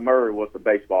Kyler Murray, was a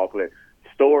baseball player.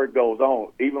 Story goes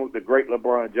on. Even with the great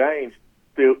LeBron James,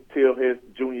 till his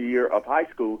junior year of high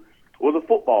school, was a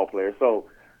football player. So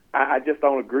I just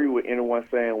don't agree with anyone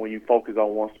saying when you focus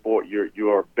on one sport,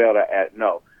 you're better at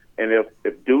no. And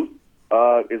if Deuce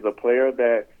is a player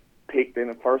that picked in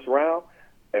the first round,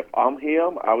 if I'm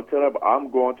him, I would tell him I'm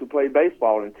going to play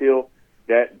baseball until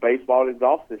that baseball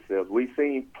exhausts itself. We've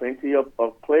seen plenty of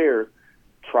players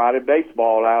try the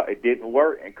baseball out, it didn't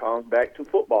work, and comes back to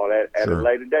football at a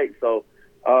later date. So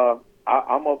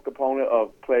I'm a proponent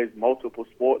of playing multiple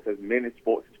sports, as many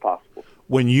sports as possible.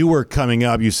 When you were coming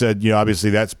up, you said,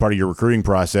 obviously that's part of your recruiting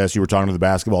process. You were talking to the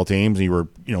basketball teams, and you were,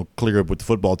 clear up with the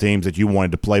football teams that you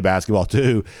wanted to play basketball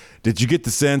too. Did you get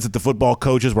the sense that the football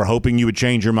coaches were hoping you would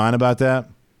change your mind about that?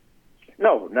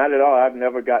 No, not at all. I've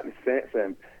never gotten the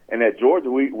sense. And at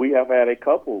Georgia, we have had a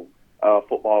couple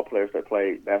football players that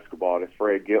played basketball. There's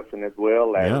Fred Gibson as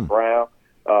well, Larry Brown.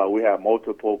 We have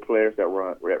multiple players that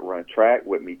run track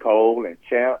with Nicole and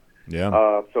Champ.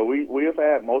 Yeah. So we have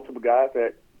had multiple guys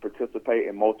that participate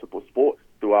in multiple sports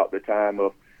throughout the time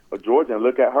of Georgia. And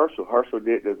look at Herschel. Herschel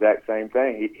did the exact same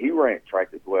thing. He ran track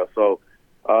as well. So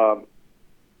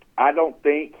I don't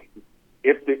think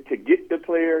to get the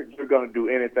player, you're going to do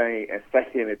anything and say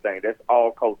anything. That's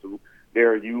all coaches.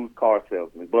 They're used car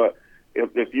salesmen. But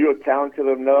if you're talented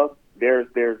enough,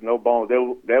 there's no bones.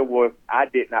 I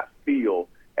did not feel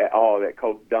at all that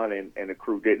Coach Dunn and the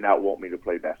crew did not want me to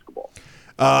play basketball.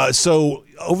 So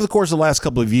over the course of the last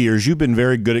couple of years, you've been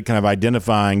very good at kind of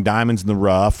identifying diamonds in the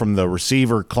rough from the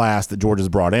receiver class that Georgia's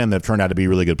brought in that have turned out to be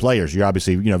really good players. You're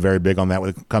obviously, very big on that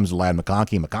when it comes to Ladd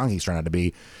McConkey. McConkey's turned out to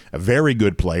be a very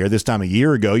good player. This time a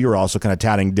year ago, you were also kind of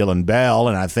touting Dylan Bell,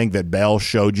 and I think that Bell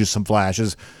showed you some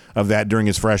flashes of that during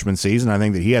his freshman season. I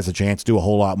think that he has a chance to do a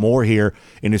whole lot more here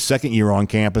in his second year on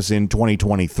campus in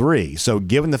 2023. So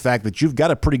given the fact that you've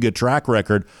got a pretty good track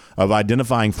record of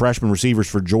identifying freshman receivers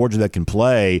for Georgia that can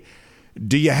play,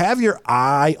 do you have your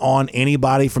eye on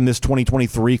anybody from this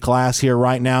 2023 class here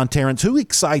right now? And Terrence, who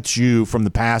excites you from the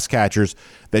pass catchers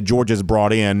that Georgia's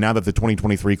brought in now that the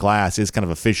 2023 class is kind of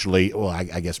officially, well,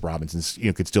 I guess Robinson's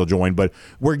could still join, but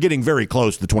we're getting very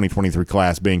close to the 2023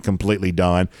 class being completely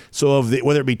done. So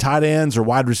whether it be tight ends or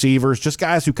wide receivers, just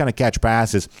guys who kind of catch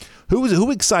passes,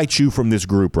 who excites you from this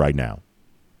group right now?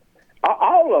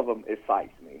 All of them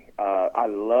excites me. I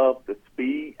love the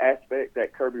speed aspect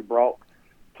that Kirby brought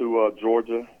to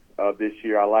Georgia this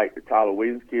year. I like the Tyler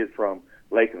Williams kid from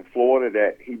Lakeland, Florida,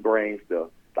 that he brings the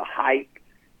height.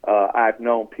 I've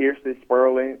known Piercy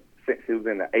Sperling since he was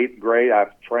in the 8th grade.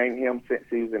 I've trained him since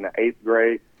he was in the 8th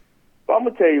grade. But I'm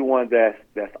going to tell you one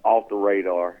that's off the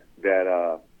radar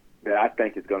that I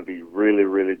think is going to be really,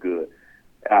 really good.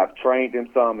 I've trained him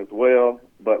some as well,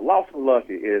 but Lawson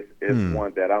Lucky is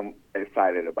one that I'm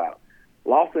excited about.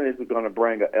 Lawson is going to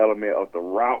bring an element of the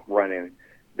route running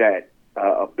that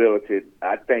ability.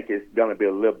 I think it's going to be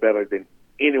a little better than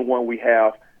anyone we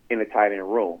have in the tight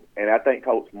end room. And I think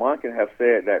Coach Monken have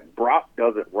said that Brock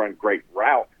doesn't run great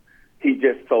routes. He's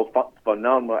just so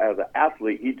phenomenal as an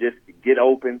athlete. He just get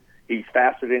open. He's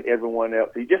faster than everyone else.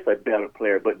 He's just a better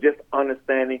player. But just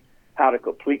understanding how to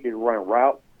completely run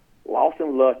routes,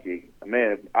 Lawson Lucky,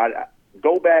 man, I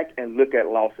go back and look at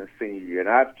Lawson's senior year. And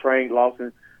I've trained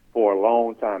Lawson for a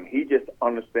long time. He just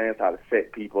understands how to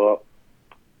set people up.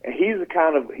 And he's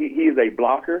he is a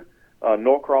blocker.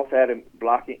 Norcross had him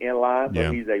blocking in line,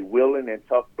 but he's a willing and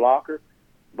tough blocker.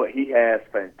 But he has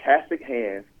fantastic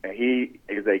hands, and he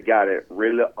is a guy that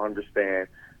really understands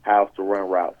how to run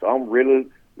routes. So I'm really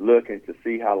looking to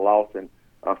see how Lawson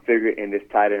figure in this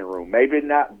tight end room. Maybe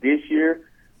not this year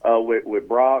with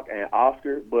Brock and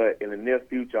Oscar, but in the near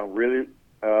future, I'm really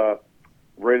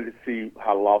ready to see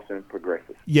how Lawson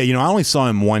progresses. Yeah, I only saw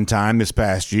him one time this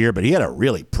past year, but he had a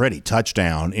really pretty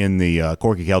touchdown in the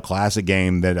Corky Kell Classic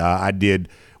game that I did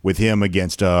with him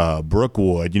against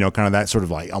Brookwood, kind of that sort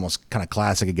of like almost kind of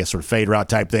classic, I guess, sort of fade route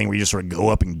type thing where you just sort of go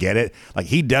up and get it. Like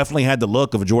he definitely had the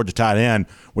look of a Georgia tight end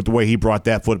with the way he brought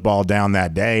that football down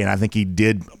that day, and I think he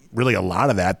did really a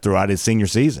lot of that throughout his senior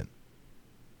season.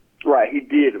 Right, he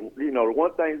did. The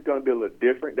one thing is going to be a little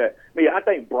different. I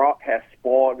think Brock has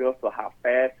spoiled us for how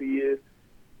fast he is,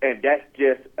 and that's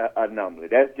just an anomaly.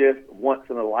 That's just once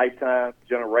in a lifetime,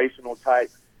 generational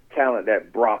type talent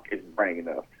that Brock is bringing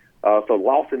us. So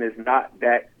Lawson is not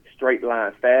that straight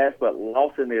line fast, but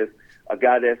Lawson is a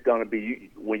guy that's going to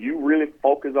be, when you really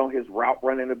focus on his route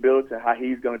running ability and how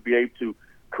he's going to be able to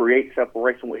create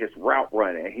separation with his route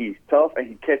running, and he's tough and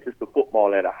he catches the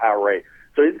football at a high rate.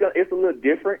 So it's a little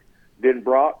different than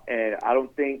Brock, and I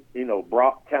don't think,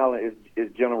 Brock talent is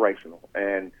generational.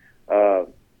 And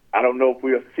I don't know if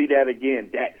we'll see that again,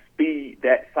 that speed,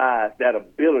 that size, that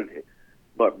ability.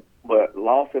 But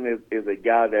Lawson is a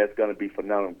guy that's going to be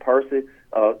phenomenal. Pierce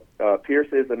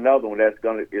is another one that's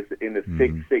is in the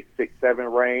 6'6",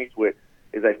 6'7" range, which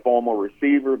is a former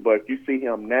receiver. But if you see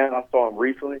him now, I saw him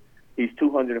recently, he's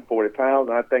 240 pounds,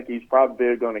 and I think he's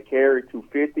probably going to carry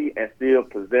 250 and still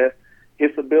possess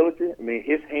his ability. I mean,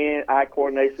 his hand-eye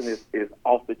coordination is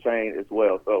off the chain as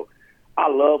well. So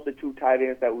I love the two tight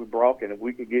ends that we brought, and if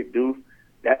we could get Deuce,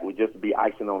 that would just be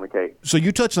icing on the cake. So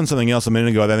you touched on something else a minute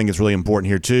ago that I think is really important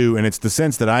here too, and it's the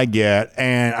sense that I get,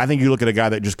 and I think you look at a guy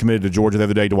that just committed to Georgia the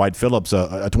other day, Dwight Phillips,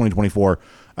 a 2024,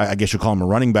 I guess you'll call him a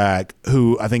running back,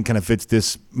 who I think kind of fits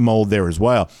this mold there as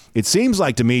well. It seems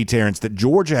like to me, Terrence, that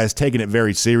Georgia has taken it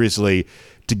very seriously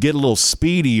to get a little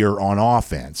speedier on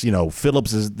offense.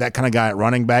 Phillips is that kind of guy at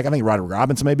running back. I think Ryder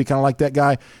Robinson may be kind of like that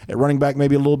guy at running back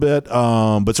maybe a little bit.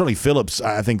 But certainly Phillips,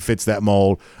 I think, fits that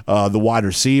mold. The wide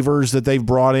receivers that they've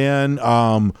brought in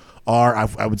are,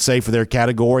 I would say, for their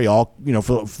category, all,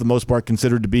 for the most part,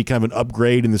 considered to be kind of an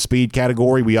upgrade in the speed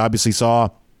category. We obviously saw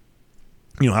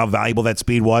how valuable that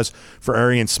speed was for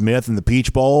Arian Smith in the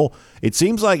Peach Bowl. It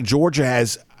seems like Georgia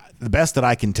has the best that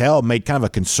I can tell, made kind of a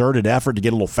concerted effort to get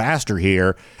a little faster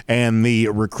here, and the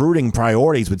recruiting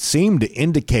priorities would seem to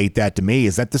indicate that to me.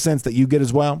 Is that the sense that you get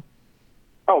as well?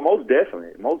 Oh, most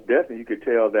definitely. Most definitely you could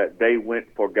tell that they went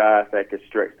for guys that could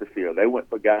stretch the field. They went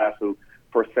for guys who,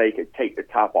 per se, could take the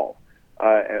top off.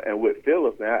 And with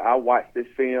Phillips, now, I watched this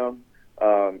film.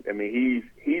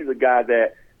 He's a guy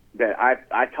that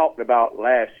I talked about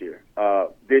last year,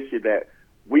 this year, that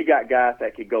we got guys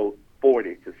that could go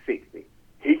 40 to 60.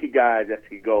 He could guys that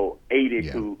could go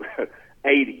 80 to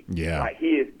 80. Yeah. Like,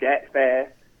 he is that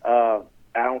fast. I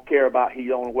don't care about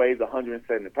he only weighs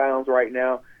 170 pounds right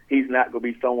now. He's not going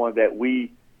to be someone that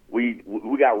we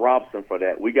got Robson for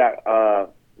that. We got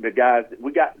the guys.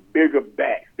 We got bigger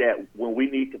backs that when we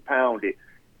need to pound it.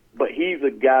 But he's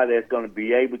a guy that's going to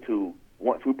be able to,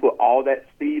 once we put all that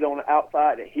speed on the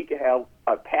outside, that he can have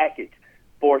a package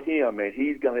for him, and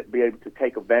he's going to be able to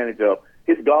take advantage of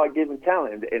his God-given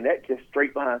talent, and that's just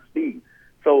straight line speed.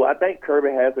 So I think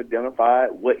Kirby has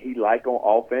identified what he like on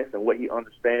offense and what he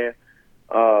understands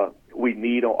we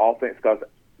need on offense, because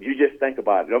you just think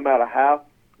about it. No matter how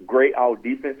great our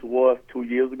defense was 2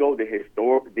 years ago, the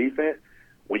historic defense,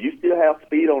 when you still have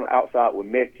speed on the outside with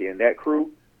Mechie and that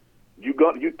crew, you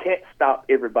can't stop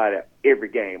everybody every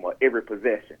game or every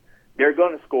possession. They're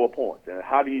going to score points. And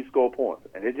how do you score points?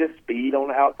 And it's just speed on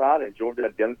the outside, and Georgia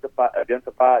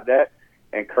identified that,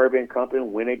 and Kirby and company,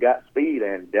 when they got speed,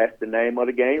 and that's the name of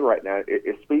the game right now,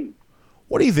 it's speed.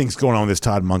 What do you think's going on with this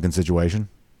Todd Monken situation?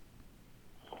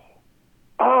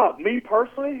 Me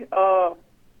personally,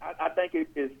 I think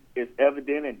it's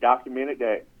evident and documented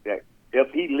that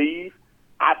if he leaves,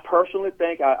 I personally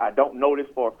think, I don't know this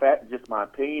for a fact, just my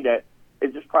opinion, that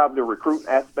it's just probably the recruiting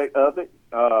aspect of it.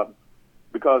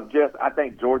 Because I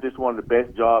think Georgia's one of the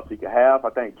best jobs he could have. I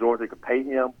think Georgia could pay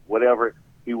him whatever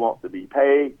he wants to be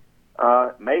paid.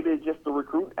 Maybe it's just the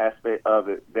recruiting aspect of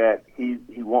it that he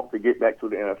wants to get back to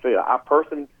the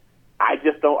NFL. I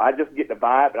just get the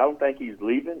vibe, but I don't think he's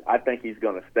leaving. I think he's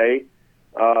going to stay.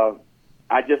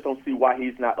 I just don't see why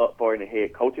he's not up for any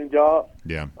head coaching job.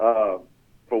 Yeah.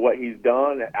 For what he's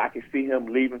done, I can see him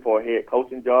leaving for a head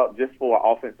coaching job, just for an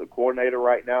offensive coordinator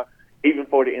right now. Even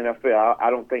for the NFL, I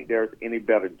don't think there's any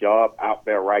better job out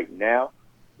there right now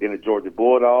than the Georgia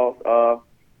Bulldogs.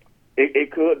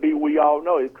 It could be, we all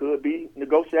know, it could be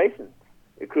negotiations.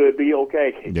 It could be,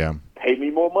 okay, pay me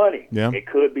more money. Yeah. It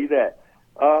could be that.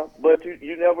 But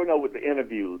you never know with the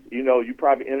interviews. You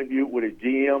probably interviewed with a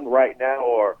GM right now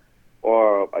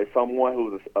or someone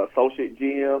who's an associate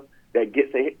GM that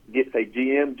gets a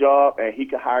GM job, and he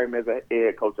can hire him as a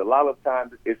head coach. A lot of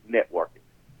times it's networking.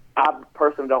 I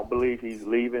personally don't believe he's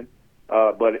leaving,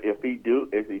 but if he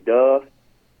does,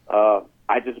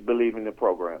 I just believe in the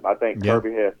program. I think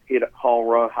Kirby has hit home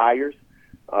run hires,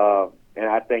 and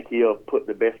I think he'll put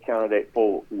the best candidate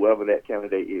for whoever that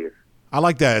candidate is. I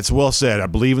like that. It's well said. I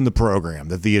believe in the program,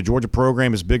 that the Georgia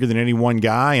program is bigger than any one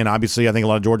guy, and obviously I think a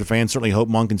lot of Georgia fans certainly hope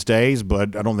Monken stays,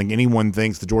 but I don't think anyone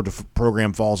thinks the Georgia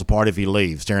program falls apart if he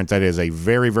leaves. Terrence, that is a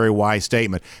very, very wise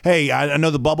statement. Hey, I know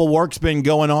the bubble work's been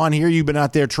going on here. You've been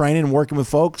out there training and working with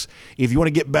folks. If you want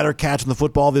to get better catching the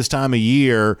football this time of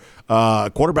year,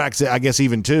 quarterbacks, I guess,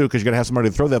 even too, because you got to have somebody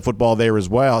to throw that football there as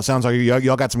well. It sounds like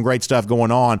y'all got some great stuff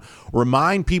going on.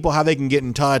 Remind people how they can get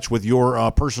in touch with your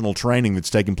personal training that's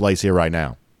taking place here right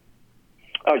now.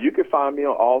 You can find me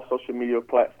on all social media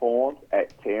platforms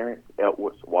at Terrence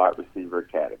Edwards Wide Receiver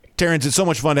Academy. Terrence, it's so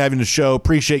much fun to have you on the show.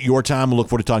 Appreciate your time. We'll look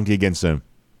forward to talking to you again soon.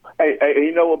 Hey,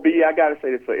 you know what, B? I got to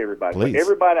say this for everybody. Please. For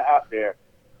everybody out there,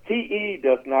 TE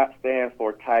does not stand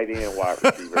for Tight End Wide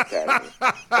Receiver Academy.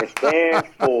 It stands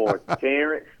for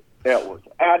Terrence Edwards.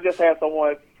 I just had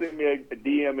someone send me a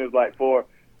DM. It was like, for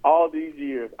all these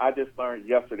years, I just learned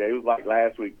yesterday. It was like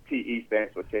last week. TE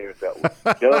stands for Terrence Edwards.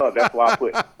 Duh, that's why I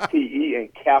put TE in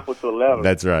capital letters.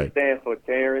 That's right. It stands for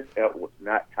Terrence Edwards,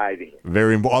 not tight end.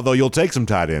 Very important. Although you'll take some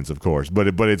tight ends, of course, but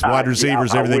it's wide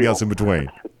receivers, everything else in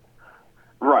between.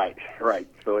 Right.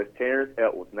 So it's Terrence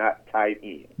Edwards, not tight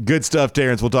end. Good stuff,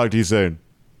 Terrence. We'll talk to you soon.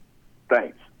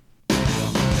 Thanks.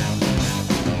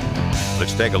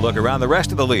 Let's take a look around the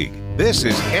rest of the league. This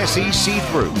is SEC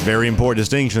Through. Very important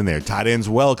distinction there. Tight ends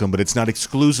welcome, but it's not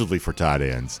exclusively for tight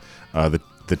ends. The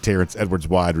Terrence Edwards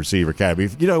Wide Receiver Academy.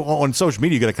 On social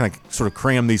media, you got to kind of sort of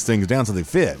cram these things down so they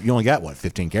fit. You only got,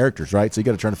 15 characters, right? So you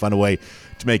got to try to find a way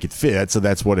to make it fit. So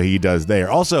that's what he does there.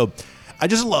 Also, I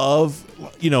just love,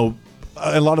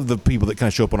 a lot of the people that kind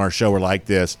of show up on our show are like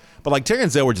this, but like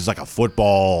Terrence Edwards is like a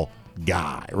football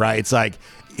guy, right? It's like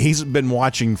he's been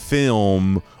watching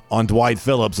film on Dwight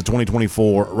Phillips, the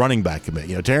 2024 running back commit.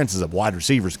 You know, Terrence is a wide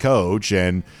receivers coach,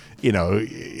 and you know,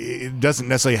 it doesn't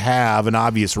necessarily have an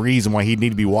obvious reason why he'd need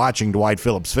to be watching Dwight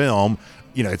Phillips film.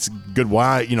 You know, it's a good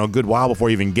while before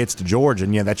he even gets to Georgia.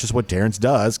 And yeah, that's just what Terrence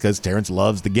does, because Terrence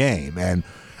loves the game. And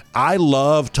I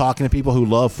love talking to people who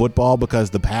love football, because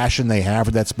the passion they have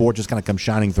for that sport just kind of comes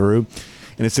shining through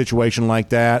in a situation like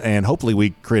that. And hopefully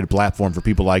we create a platform for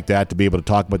people like that to be able to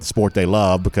talk about the sport they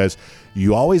love, because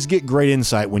you always get great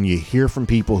insight when you hear from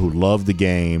people who love the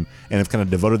game and have kind of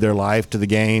devoted their life to the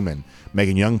game and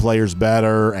making young players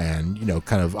better and, you know,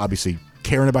 kind of obviously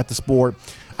caring about the sport.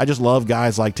 I just love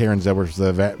guys like Terrence Edwards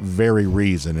for that very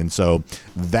reason. And so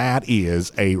that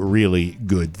is a really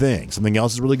good thing. Something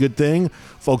else is a really good thing.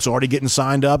 Folks are already getting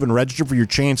signed up and registered for your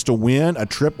chance to win a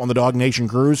trip on the Dog Nation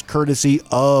Cruise, courtesy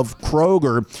of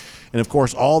Kroger. And, of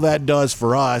course, all that does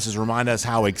for us is remind us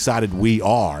how excited we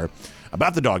are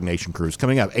about the Dog Nation Cruise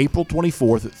coming up April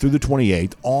 24th through the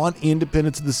 28th on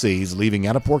Independence of the Seas, leaving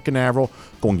out of Port Canaveral,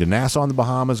 going to Nassau in the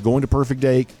Bahamas, going to Perfect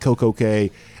Day, Coco Cay.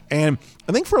 And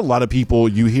I think for a lot of people,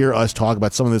 you hear us talk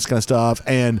about some of this kind of stuff,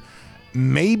 and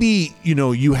maybe, you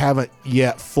know, you haven't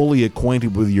yet fully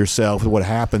acquainted with yourself with what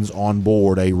happens on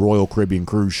board a Royal Caribbean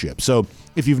cruise ship. So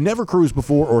if you've never cruised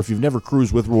before, or if you've never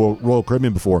cruised with Royal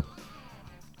Caribbean before,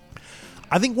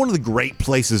 I think one of the great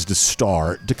places to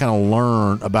start to kind of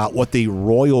learn about what the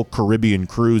Royal Caribbean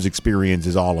cruise experience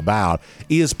is all about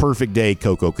is Perfect Day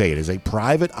Coco Cay. It is a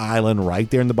private island right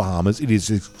there in the Bahamas. It is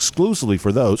exclusively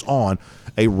for those on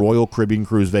a Royal Caribbean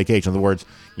cruise vacation. In other words,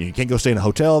 you can't go stay in a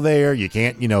hotel there. You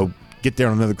can't, you know, get there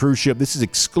on another cruise ship. This is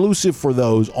exclusive for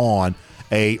those on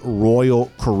a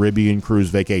Royal Caribbean cruise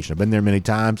vacation. I've been there many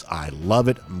times. I love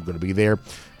it. I'm going to be there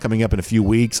coming up in a few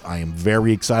weeks. I am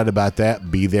very excited about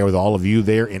that. Be there with all of you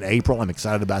there in April. I'm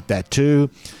excited about that too.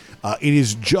 It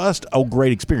is just a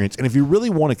great experience. And if you really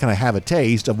want to kind of have a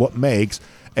taste of what makes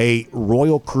a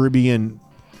Royal Caribbean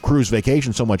cruise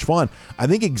vacation so much fun, I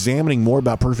think examining more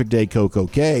about Perfect Day Coco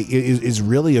Cay is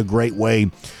really a great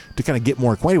way to kind of get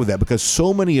more acquainted with that, because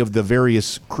so many of the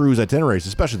various cruise itineraries,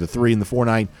 especially the 3 and the 4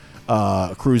 night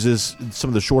cruises, some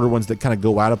of the shorter ones that kind of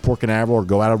go out of Port Canaveral or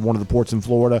go out of one of the ports in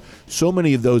Florida, so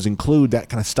many of those include that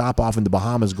kind of stop off in the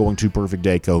Bahamas going to Perfect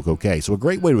Day Coco Cay. So a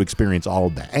great way to experience all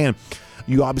of that. And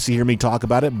you obviously hear me talk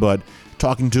about it, but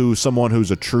talking to someone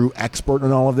who's a true expert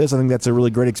in all of this, I think that's a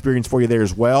really great experience for you there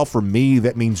as well. For me,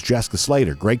 that means Jessica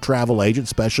Slater, great travel agent,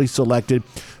 specially selected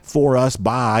for us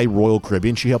by Royal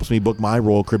Caribbean. She helps me book my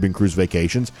Royal Caribbean cruise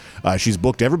vacations. She's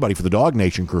booked everybody for the Dog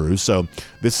Nation Cruise. So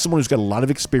this is someone who's got a lot of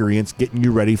experience getting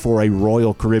you ready for a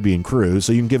Royal Caribbean cruise.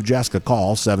 So you can give Jessica a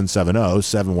call,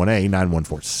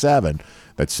 770-718-9147.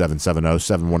 That's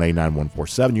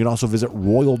 770-718-9147. You can also visit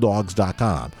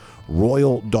royaldogs.com.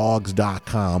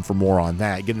 royaldogs.com for more on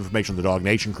that. Get information on the Dog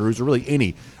Nation Cruise, or really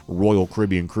any Royal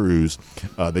Caribbean cruise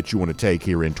that you want to take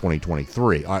here in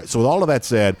 2023. All right, so with all of that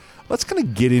said, let's kind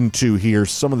of get into here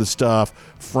some of the stuff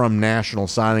from National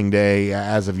Signing Day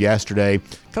as of yesterday.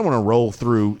 Kind of want to roll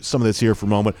through some of this here for a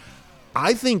moment.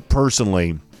 I think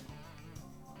personally,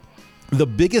 the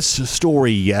biggest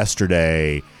story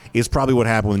yesterday is probably what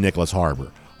happened with Nicholas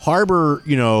Harbor. Harbor,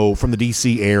 you know, from the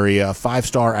D.C. area,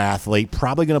 5-star athlete,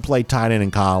 probably going to play tight end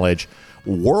in college,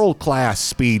 world-class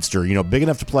speedster, you know, big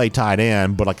enough to play tight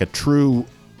end, but like a true,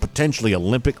 potentially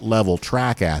Olympic-level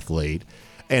track athlete.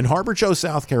 And Harbor chose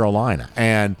South Carolina.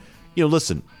 And, you know,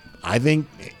 listen, I think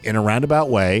in a roundabout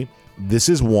way, this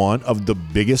is one of the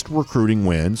biggest recruiting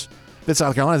wins that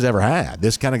South Carolina's ever had.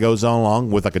 This kind of goes on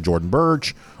along with like a Jordan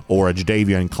Birch or a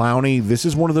Jadeveon Clowney. This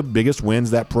is one of the biggest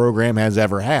wins that program has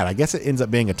ever had. I guess it ends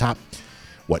up being a top,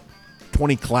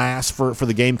 20 class for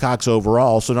the Gamecocks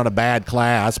overall, so not a bad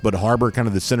class, but Harbor kind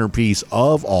of the centerpiece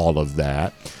of all of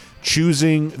that.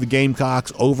 Choosing the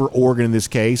Gamecocks over Oregon in this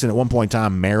case, and at one point in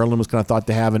time, Maryland was kind of thought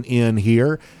to have an in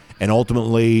here, and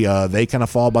ultimately they kind of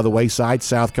fall by the wayside.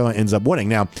 South Carolina ends up winning.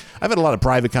 Now, I've had a lot of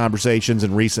private conversations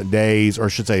in recent days, or I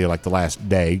should say like the last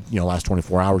day, last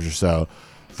 24 hours or so,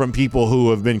 from people who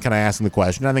have been kind of asking the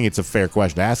question. I think it's a fair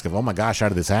question to ask of, oh my gosh, how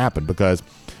did this happen? Because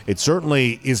it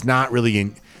certainly is not really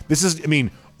in –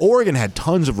 Oregon had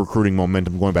tons of recruiting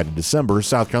momentum going back to December.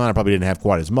 South Carolina probably didn't have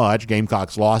quite as much.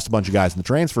 Gamecocks lost a bunch of guys in the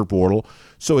transfer portal,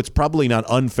 so it's probably not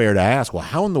unfair to ask, well,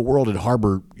 how in the world did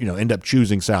Harbor, end up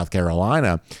choosing South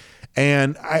Carolina?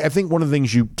 And I think one of the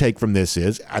things you take from this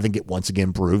is, I think it once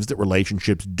again proves that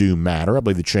relationships do matter. I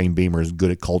believe that Shane Beamer is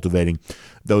good at cultivating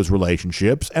those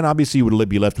relationships. And obviously you would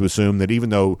be left to assume that even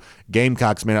though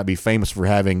Gamecocks may not be famous for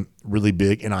having really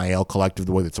big NIL collective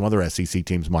the way that some other SEC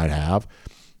teams might have,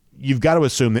 you've got to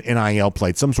assume that NIL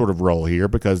played some sort of role here,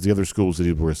 because the other schools that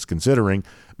he was considering,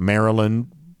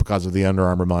 Maryland, because of the Under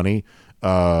Armour money,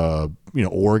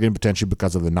 Oregon, potentially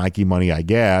because of the Nike money, I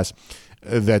guess,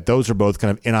 that those are both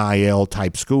kind of NIL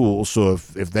type schools. So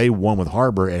if they won with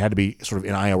Harbor, it had to be sort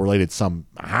of NIL related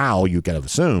somehow, you kind of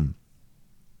assume.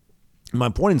 My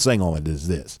point in saying all that is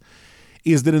this,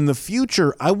 is that in the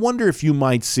future, I wonder if you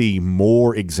might see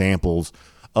more examples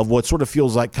of what sort of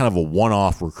feels like kind of a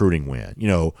one-off recruiting win.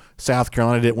 South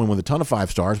Carolina didn't win with a ton of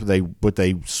 5 stars, but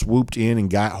they swooped in and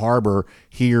got Harbor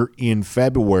here in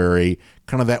February,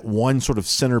 kind of that one sort of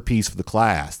centerpiece of the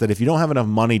class, that if you don't have enough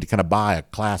money to kind of buy a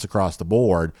class across the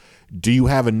board, do you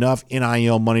have enough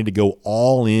NIL money to go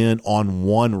all in on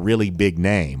one really big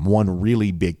name, one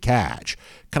really big catch,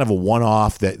 kind of a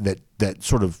one-off that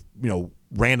sort of,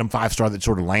 random 5-star that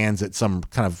sort of lands at some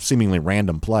kind of seemingly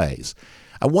random plays.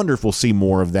 I wonder if we'll see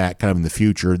more of that kind of in the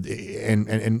future,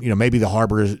 and maybe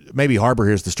Harbor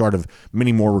here is the start of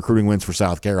many more recruiting wins for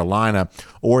South Carolina,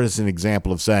 or it's an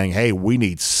example of saying, hey, we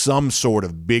need some sort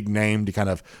of big name to kind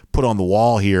of put on the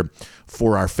wall here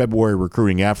for our February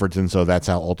recruiting efforts, and so that's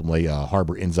how ultimately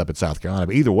Harbor ends up at South Carolina.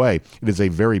 But either way, it is a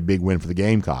very big win for the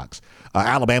Gamecocks.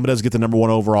 Alabama does get the number 1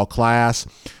 overall class.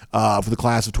 For the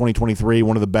class of 2023,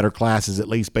 one of the better classes, at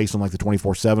least based on like the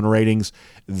 24/7 ratings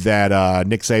that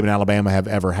Nick Saban and Alabama have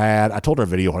ever had. I told our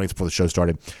video audience before the show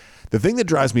started, the thing that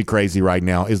drives me crazy right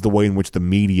now is the way in which the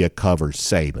media covers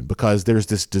Saban, because there's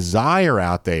this desire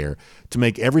out there to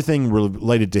make everything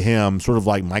related to him sort of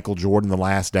like Michael Jordan, The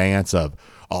Last Dance of,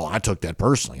 oh, I took that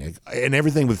personally. And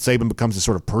everything with Saban becomes a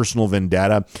sort of personal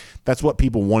vendetta. That's what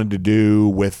people wanted to do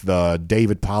with the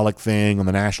David Pollock thing on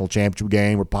the national championship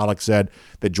game, where Pollock said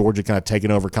that Georgia kind of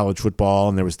taken over college football,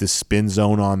 and there was this spin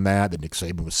zone on that Nick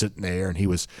Saban was sitting there, and he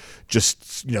was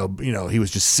just, he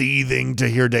was just seething to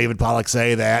hear David Pollock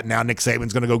say that. Now Nick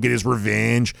Saban's going to go get his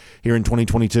revenge here in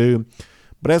 2022.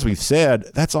 But as we've said,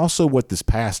 that's also what this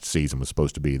past season was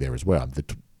supposed to be there as well. The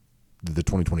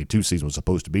 2022 season was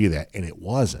supposed to be that, and it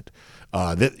wasn't.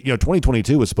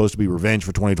 2022 was supposed to be revenge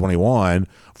for 2021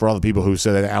 for all the people who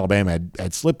said that Alabama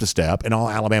had slipped a step, and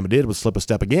all Alabama did was slip a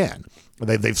step again.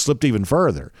 They've slipped even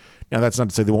further. Now, that's not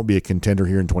to say they won't be a contender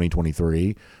here in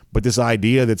 2023, but this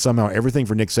idea that somehow everything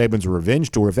for Nick Saban's a revenge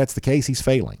tour, if that's the case, he's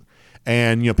failing.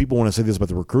 And, people want to say this about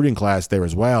the recruiting class there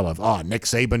as well of, Nick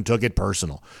Saban took it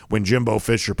personal when Jimbo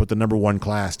Fisher put the number 1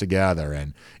 class together,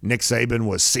 and Nick Saban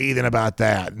was seething about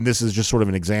that. And this is just sort of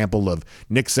an example of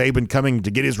Nick Saban coming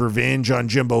to get his revenge on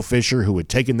Jimbo Fisher, who had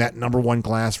taken that number 1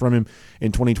 class from him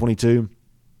in 2022.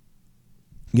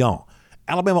 Y'all,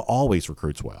 Alabama always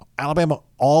recruits well. Alabama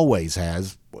always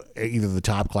has either the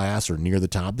top class or near the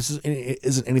top. This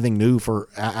isn't anything new for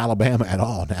Alabama at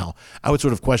all. Now, I would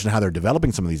sort of question how they're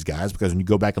developing some of these guys, because when you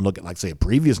go back and look at, like, say, a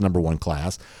previous number 1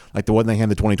 class, like the one they had in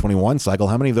the 2021 cycle,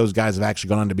 how many of those guys have actually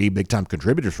gone on to be big-time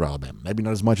contributors for Alabama? Maybe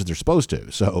not as much as they're supposed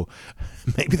to. So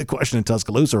maybe the question in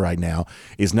Tuscaloosa right now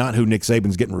is not who Nick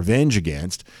Saban's getting revenge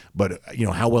against, but,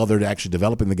 how well they're actually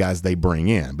developing the guys they bring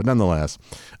in. But nonetheless,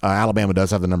 Alabama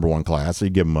does have the number 1 class, so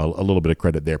you give them a little bit of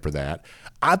credit there for that.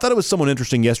 I thought it was somewhat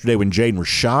interesting yesterday when Jaden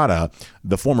Rashada,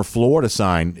 the former Florida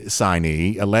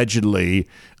signee, allegedly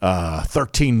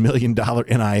 $13 million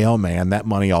NIL man, that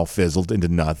money all fizzled into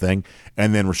nothing.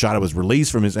 And then Rashada was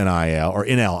released from his NIL, or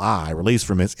NLI, released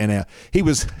from his NIL. He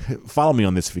was, follow me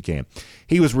on this if you can.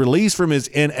 He was released from his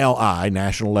NLI,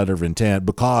 National Letter of Intent,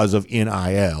 because of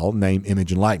NIL, name,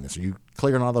 image, and likeness. Are you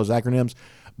clear on all those acronyms?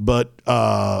 But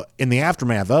in the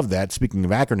aftermath of that, speaking of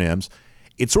acronyms,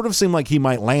 it sort of seemed like he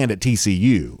might land at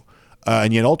TCU,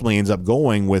 and yet ultimately ends up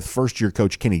going with first-year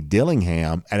coach Kenny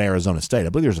Dillingham at Arizona State. I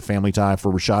believe there's a family tie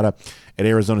for Rashada at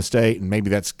Arizona State, and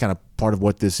maybe that's kind of part of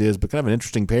what this is, but kind of an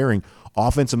interesting pairing.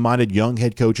 Offensive-minded young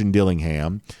head coach in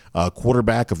Dillingham,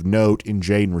 quarterback of note in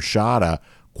Jaden Rashada.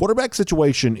 Quarterback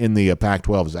situation in the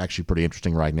Pac-12 is actually pretty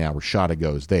interesting right now. Rashada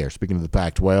goes there. Speaking of the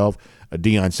Pac-12,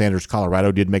 Deion Sanders,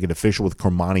 Colorado, did make it official with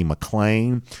Cormani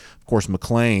McClain. Of course,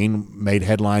 McClain made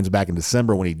headlines back in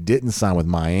December when he didn't sign with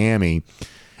Miami.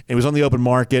 It was on the open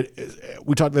market.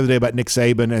 We talked the other day about Nick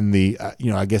Saban and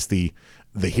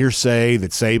the hearsay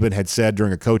that Saban had said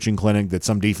during a coaching clinic that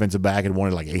some defensive back had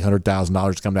wanted like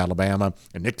 $800,000 to come to Alabama,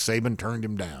 and Nick Saban turned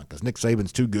him down because Nick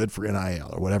Saban's too good for NIL,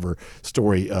 or whatever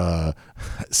story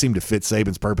seemed to fit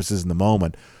Saban's purposes in the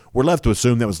moment. We're left to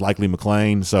assume that was likely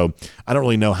McClain, so I don't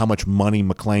really know how much money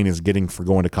McClain is getting for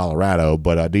going to Colorado,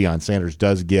 but Deion Sanders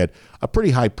does get a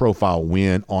pretty high-profile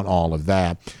win on all of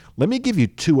that. Let me give you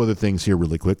 2 other things here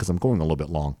really quick because I'm going a little bit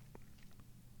long.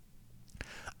 I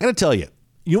got to tell you,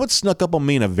 you know what snuck up on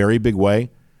me in a very big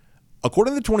way?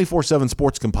 According to the 24/7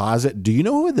 Sports Composite, do you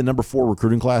know who had the number 4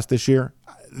 recruiting class this year?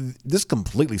 This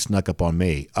completely snuck up on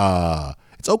me.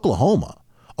 It's Oklahoma.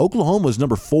 Oklahoma is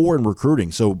number 4 in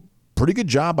recruiting, so pretty good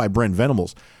job by Brent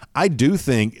Venables. I do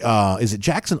think, is it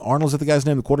Jackson Arnold? Is that the guy's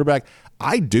name, the quarterback?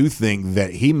 I do think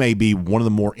that he may be one of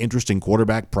the more interesting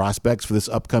quarterback prospects for this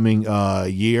upcoming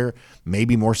year,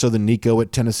 maybe more so than Nico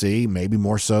at Tennessee, maybe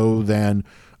more so than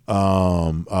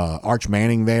Arch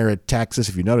Manning there at Texas.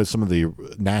 If you notice, some of the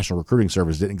National Recruiting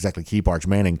Service didn't exactly keep Arch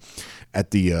Manning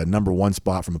at the number one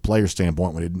spot from a player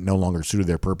standpoint when it no longer suited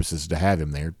their purposes to have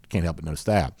him there. Can't help but notice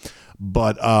that.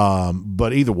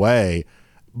 But either way,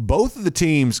 both of the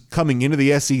teams coming into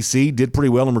the SEC did pretty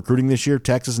well in recruiting this year.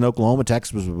 Texas and Oklahoma.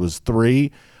 Texas was 3,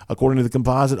 according to the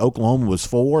composite. Oklahoma was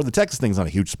 4. The Texas thing's not a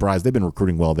huge surprise. They've been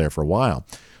recruiting well there for a while.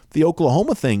 The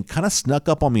Oklahoma thing kind of snuck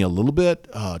up on me a little bit.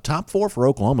 Top 4 for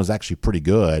Oklahoma is actually pretty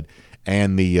good,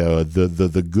 and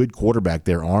the good quarterback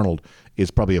there, Arnold,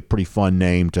 is probably a pretty fun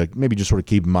name to maybe just sort of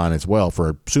keep in mind as well for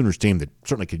a Sooners team that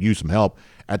certainly could use some help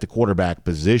at the quarterback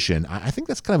position. I think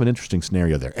that's kind of an interesting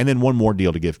scenario there. And then one more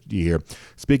deal to give you here.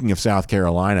 Speaking of South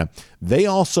Carolina, they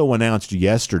also announced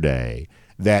yesterday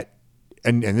that,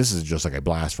 and this is just like a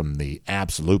blast from the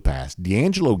absolute past,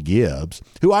 D'Angelo Gibbs,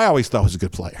 who I always thought was a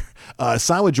good player,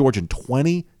 signed with Georgia in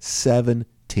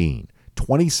 2017.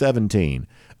 2017.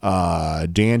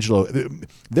 D'Angelo,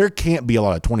 there can't be a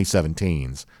lot of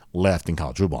 2017s left in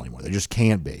college football anymore. There just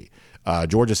can't be.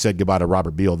 Georgia said goodbye to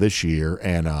Robert Beal this year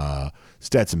and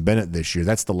Stetson Bennett this year.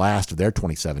 That's the last of their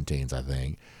 2017s, I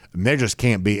think. And there just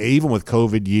can't be, even with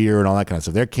COVID year and all that kind of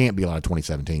stuff, there can't be a lot of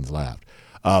 2017s left.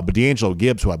 But D'Angelo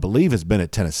Gibbs, who I believe has been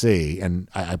at Tennessee, and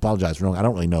I apologize for wrong, I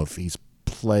don't really know if he's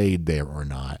played there or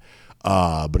not,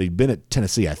 but he'd been at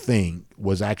Tennessee, I think,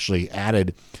 was actually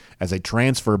added as a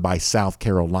transfer by South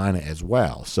Carolina as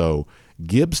well. So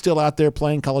Gibbs still out there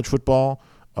playing college football.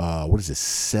 What is this,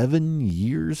 7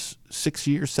 years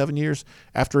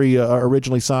after he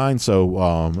originally signed? So,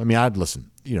 I'd listen,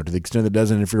 to the extent that it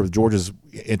doesn't interfere with Georgia's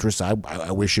interests, I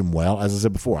wish him well. As I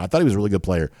said before, I thought he was a really good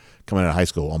player coming out of high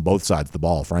school on both sides of the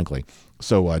ball, frankly.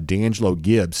 So D'Angelo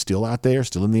Gibbs still out there,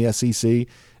 still in the SEC,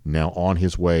 now on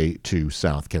his way to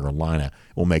South Carolina.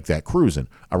 We'll make that cruising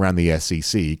around the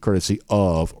SEC, courtesy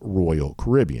of Royal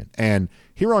Caribbean. And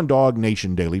here on Dog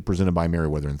Nation Daily, presented by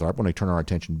Meriwether and Tharp, when I turn our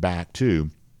attention back to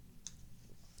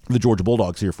the Georgia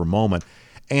Bulldogs here for a moment.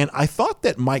 And I thought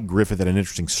that Mike Griffith had an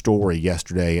interesting story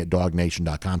yesterday at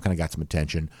DogNation.com, kind of got some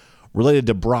attention, related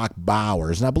to Brock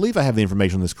Bowers. And I believe I have the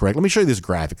information on this correct. Let me show you this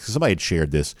graphic, because somebody had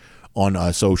shared this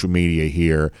on social media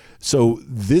here. So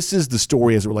this is the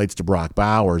story as it relates to Brock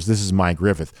Bowers. This is Mike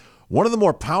Griffith. One of the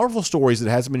more powerful stories that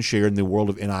hasn't been shared in the world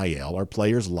of NIL are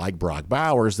players like Brock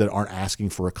Bowers that aren't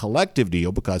asking for a collective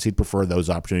deal because he'd prefer those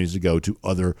opportunities to go to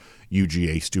other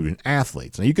UGA student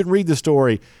athletes. Now, you can read the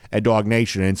story at Dog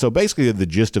Nation, and so basically the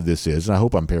gist of this is, and I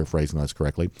hope I'm paraphrasing this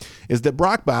correctly, is that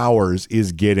Brock Bowers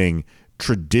is getting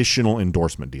traditional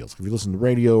endorsement deals. If you listen to the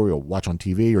radio or you'll watch on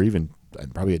TV or even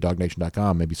probably at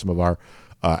DogNation.com, maybe some of our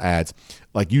ads,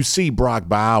 like you see Brock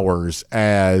Bowers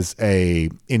as a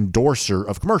endorser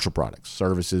of commercial products,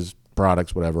 services,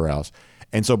 products, whatever else.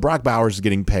 And so Brock Bowers is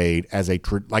getting paid as a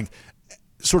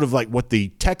sort of like what the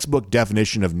textbook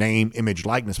definition of name, image,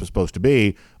 likeness was supposed to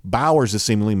be. Bowers is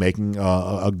seemingly making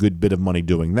a good bit of money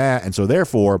doing that. And so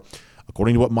therefore,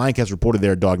 according to what Mike has reported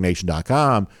there at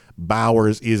DogNation.com,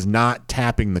 Bowers is not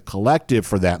tapping the collective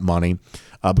for that money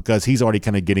because he's already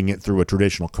kind of getting it through a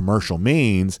traditional commercial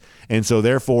means. And so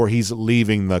therefore, he's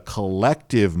leaving the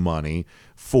collective money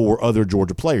for other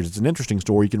Georgia players. It's an interesting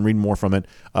story. You can read more from it.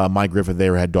 Mike Griffith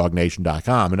there at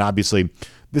DogNation.com. And obviously,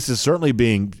 this is certainly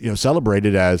being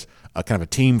celebrated as a kind of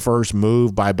a team-first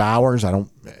move by Bowers. I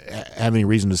don't have any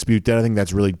reason to dispute that. I think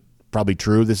that's really probably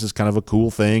true. This is kind of a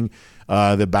cool thing.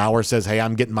 That Bauer says, hey,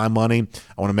 I'm getting my money.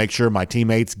 I want to make sure my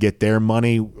teammates get their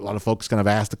money. A lot of folks kind of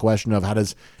ask the question of how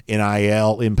does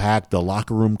NIL impact the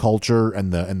locker room culture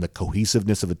and the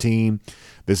cohesiveness of a team.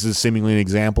 This is seemingly an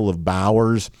example of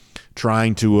Bowers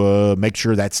trying to make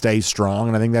sure that stays strong,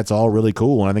 and I think that's all really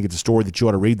cool, and I think it's a story that you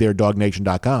ought to read there at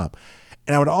DogNation.com.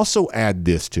 And I would also add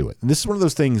this to it. And this is one of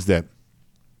those things that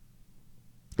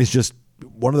is just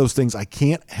one of those things I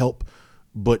can't help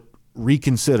but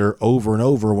reconsider over and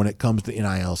over when it comes to the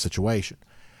NIL situation.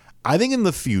 I think in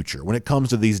the future, when it comes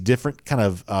to these different kind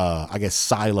of,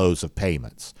 silos of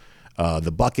payments,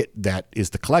 the bucket that is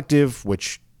the collective,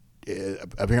 which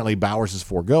apparently Bowers is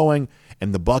foregoing,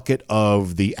 and the bucket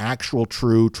of the actual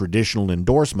true traditional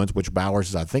endorsements, which Bowers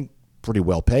is, I think, pretty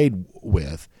well paid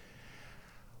with,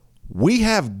 we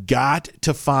have got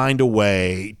to find a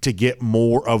way to get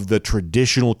more of the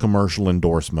traditional commercial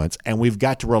endorsements, and we've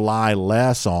got to rely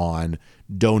less on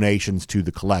donations to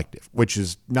the collective, which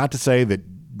is not to say that,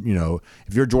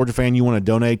 if you're a Georgia fan, you want to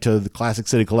donate to the Classic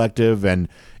City Collective and,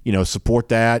 support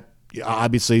that,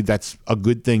 obviously that's a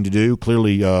good thing to do.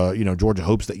 Clearly, Georgia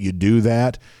hopes that you do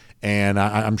that, and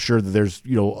I'm sure that there's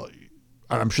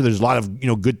I'm sure there's a lot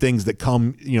of good things that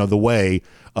come the way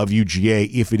of UGA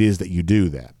if it is that you do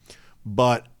that.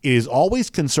 But it has always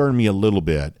concerned me a little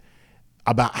bit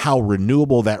about how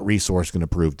renewable that resource is going to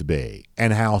prove to be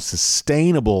and how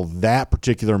sustainable that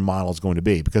particular model is going to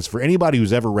be. Because for anybody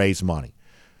who's ever raised money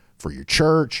for your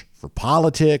church, for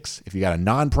politics, if you got a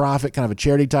nonprofit, kind of a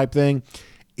charity type thing,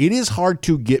 it is hard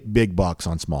to get big bucks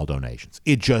on small donations.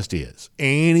 It just is.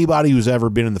 Anybody who's ever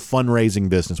been in the fundraising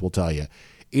business will tell you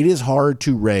it is hard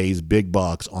to raise big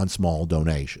bucks on small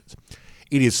donations.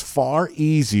 It is far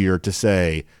easier to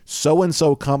say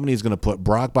so-and-so company is going to put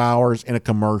Brock Bowers in a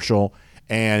commercial.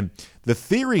 And the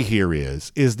theory here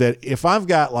is that if I've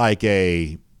got like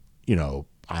a,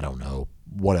 I don't know,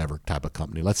 whatever type of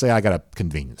company, let's say I got a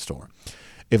convenience store.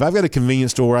 If I've got a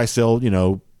convenience store, I sell,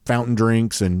 fountain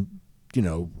drinks and,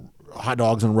 hot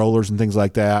dogs and rollers and things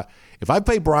like that. If I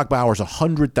pay Brock Bowers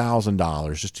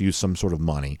 $100,000 just to use some sort of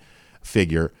money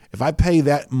figure, if I pay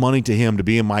that money to him to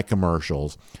be in my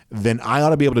commercials, then I ought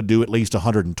to be able to do at least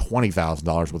 $120,000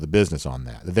 worth of business on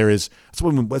that.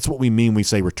 That's what we mean when we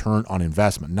say return on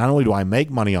investment. Not only do I make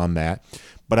money on that,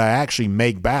 but I actually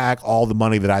make back all the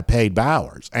money that I paid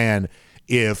Bowers. And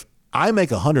if I make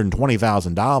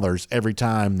 $120,000 every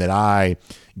time that I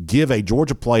give a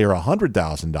Georgia player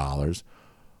 $100,000,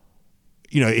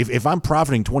 if I'm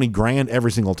profiting $20,000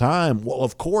 every single time, well,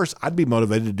 of course, I'd be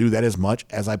motivated to do that as much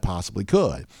as I possibly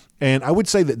could. And I would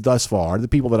say that thus far, the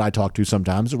people that I talk to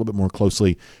sometimes are a little bit more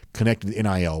closely connected to the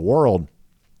NIL world.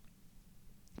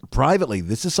 Privately,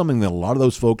 this is something that a lot of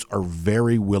those folks are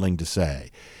very willing to say,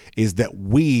 is that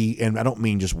we, and I don't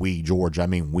mean just we, Georgia, I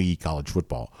mean we, college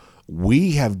football,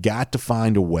 we have got to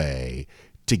find a way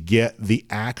to get the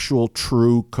actual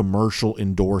true commercial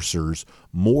endorsers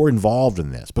more involved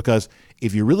in this. Because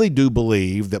if you really do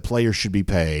believe that players should be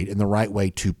paid, and the right way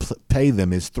to pay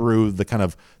them is through the kind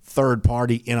of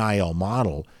third-party NIL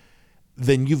model,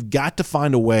 then you've got to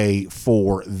find a way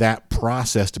for that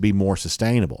process to be more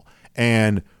sustainable.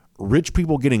 And rich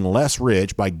people getting less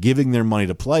rich by giving their money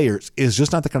to players is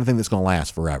just not the kind of thing that's going to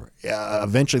last forever.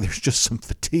 Eventually, there's just some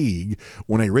fatigue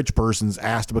when a rich person's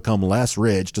asked to become less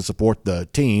rich to support the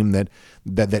team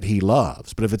that he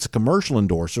loves. But if it's a commercial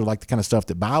endorser, like the kind of stuff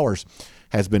that Bowers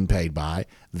has been paid by,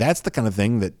 that's the kind of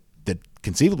thing that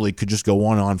conceivably could just go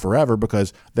on forever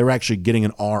because they're actually getting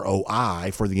an ROI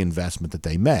for the investment that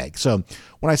they make. So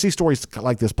when I see stories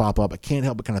like this pop up, I can't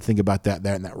help but kind of think about that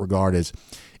in that regard is,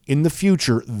 in the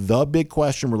future, the big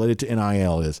question related to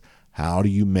NIL is, how do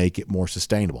you make it more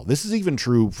sustainable? This is even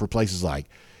true for places like,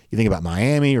 you think about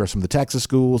Miami or some of the Texas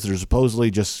schools that are supposedly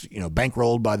just,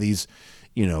 bankrolled by these,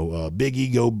 big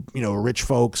ego, rich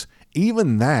folks.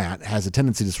 Even that has a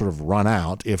tendency to sort of run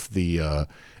out if the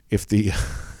the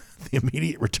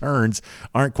immediate returns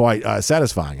aren't quite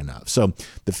satisfying enough. So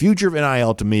the future of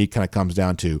NIL to me kind of comes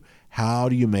down to, how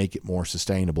do you make it more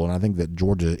sustainable? And I think that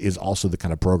Georgia is also the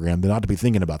kind of program that ought to be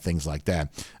thinking about things like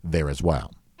that there as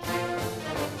well.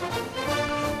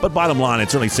 But bottom line, it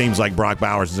certainly seems like Brock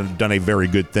Bowers has done a very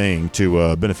good thing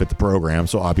to benefit the program.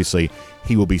 So obviously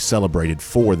he will be celebrated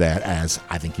for that, as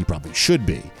I think he probably should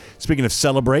be. Speaking of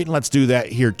celebrating, let's do that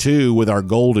here too with our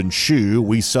golden shoe.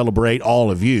 We celebrate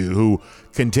all of you who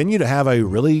continue to have a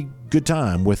really good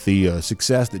time with the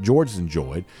success that Georgia's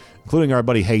enjoyed, including our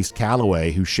buddy Hayes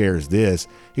Calloway, who shares this.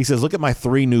 He says, look at my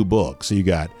 3 new books. So you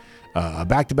got a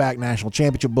back-to-back national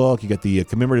championship book. You got the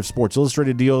commemorative Sports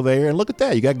Illustrated deal there. And look at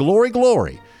that. You got Glory,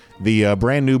 Glory, the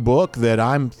brand new book that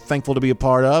I'm thankful to be a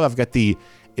part of. I've got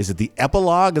is it the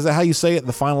epilogue? Is that how you say it?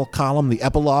 The final column, the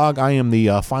epilogue. I am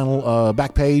the final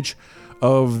back page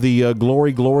of the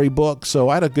Glory, Glory book. So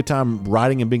I had a good time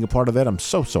writing and being a part of that. I'm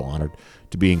so honored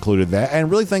to be included in that, and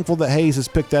really thankful that Hayes has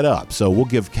picked that up. So we'll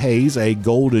give Hayes a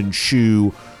golden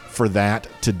shoe for that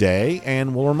today,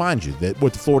 and we'll remind you that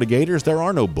with the Florida Gators, there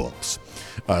are no books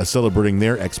celebrating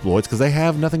their exploits because they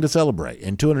have nothing to celebrate.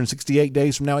 And 268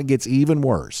 days from now, it gets even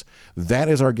worse. That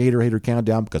is our Gator Hater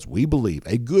Countdown, because we believe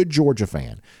a good Georgia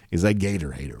fan is a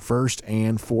Gator Hater first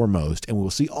and foremost, and we'll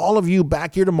see all of you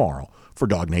back here tomorrow for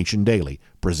Dog Nation Daily,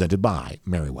 presented by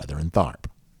Merriweather and Tharp.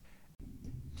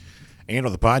 And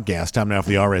on the podcast, time now for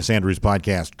the R.S. Andrews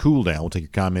Podcast Cool Down. We'll take your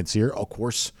comments here, of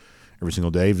course, every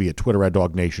single day via Twitter at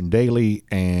Dog Nation Daily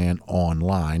and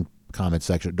online, comment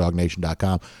section at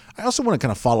dognation.com. I also want to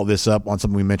kind of follow this up on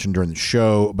something we mentioned during the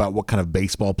show about what kind of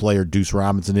baseball player Deuce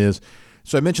Robinson is.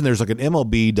 So I mentioned there's like an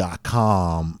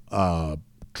MLB.com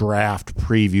draft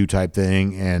preview type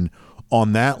thing, and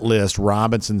on that list,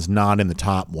 Robinson's not in the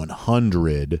top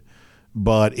 100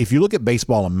 But if you look at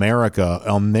Baseball America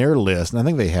on their list, and I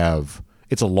think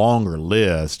it's a longer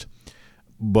list,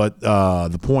 but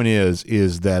the point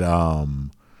is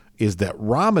that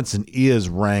Robinson is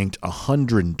ranked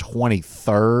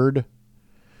 123rd.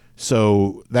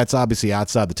 So that's obviously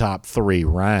outside the top 3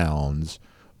 rounds,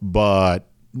 but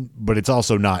it's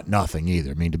also not nothing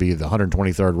either. I mean, to be the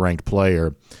 123rd ranked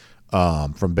player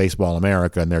from Baseball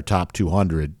America in their top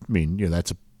 200, I mean,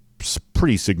 that's a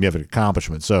pretty significant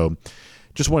accomplishment. So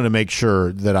just wanted to make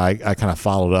sure that I kind of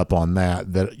followed up on that,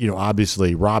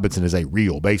 obviously Robinson is a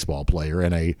real baseball player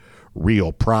and a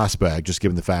real prospect, just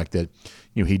given the fact that,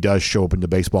 he does show up in the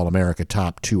Baseball America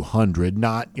top 200,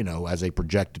 not, as a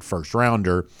projected first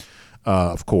rounder,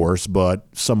 of course, but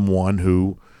someone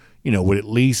who, would at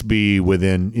least be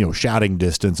within, shouting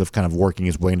distance of kind of working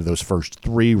his way into those first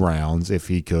 3 rounds if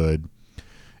he could,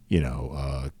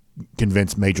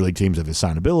 convince major league teams of his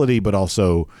signability, but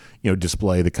also,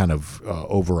 display the kind of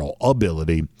overall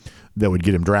ability that would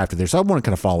get him drafted there. So I want to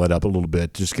kind of follow that up a little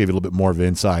bit, just give you a little bit more of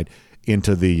insight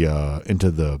into the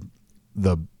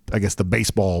I guess the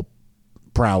baseball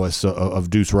prowess of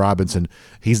Deuce Robinson.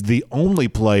 He's the only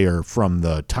player from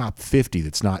the top 50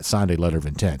 that's not signed a letter of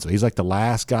intent. So he's like the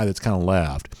last guy that's kind of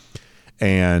left.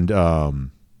 And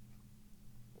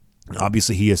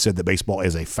obviously he has said that baseball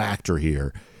is a factor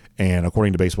here. And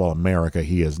according to Baseball America,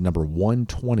 he is number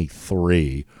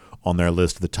 123 on their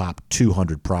list of the top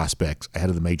 200 prospects ahead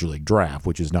of the Major League Draft,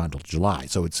 which is not until July.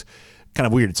 So it's kind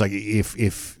of weird. It's like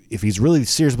if he's really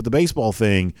serious with the baseball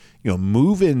thing,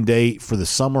 move-in date for the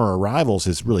summer arrivals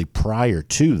is really prior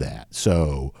to that.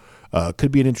 So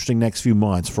could be an interesting next few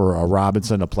months for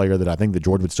Robinson, a player that I think that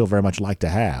Georgia would still very much like to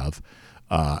have,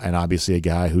 and obviously a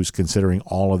guy who's considering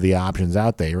all of the options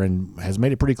out there and has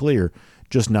made it pretty clear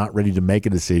just not ready to make a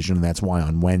decision, and that's why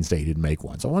on Wednesday he didn't make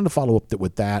one. So I wanted to follow up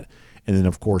with that. And then,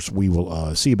 of course, we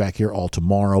will see you back here all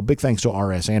tomorrow. Big thanks to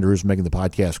R.S. Andrews for making the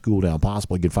podcast Cool Down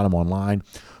possible. You can find him online,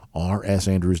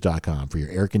 rsandrews.com, for your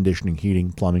air conditioning,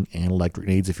 heating, plumbing, and electric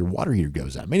needs. If your water heater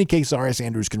goes out, in many cases, R.S.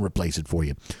 Andrews can replace it for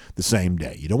you the same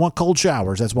day. You don't want cold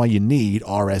showers. That's why you need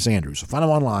R.S. Andrews. So find him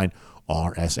online,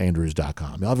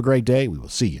 rsandrews.com. You'll have a great day. We will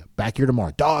see you back here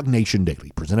tomorrow. Dog Nation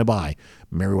Daily, presented by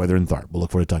Meriwether and Tharp. We'll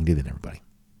look forward to talking to you then, everybody.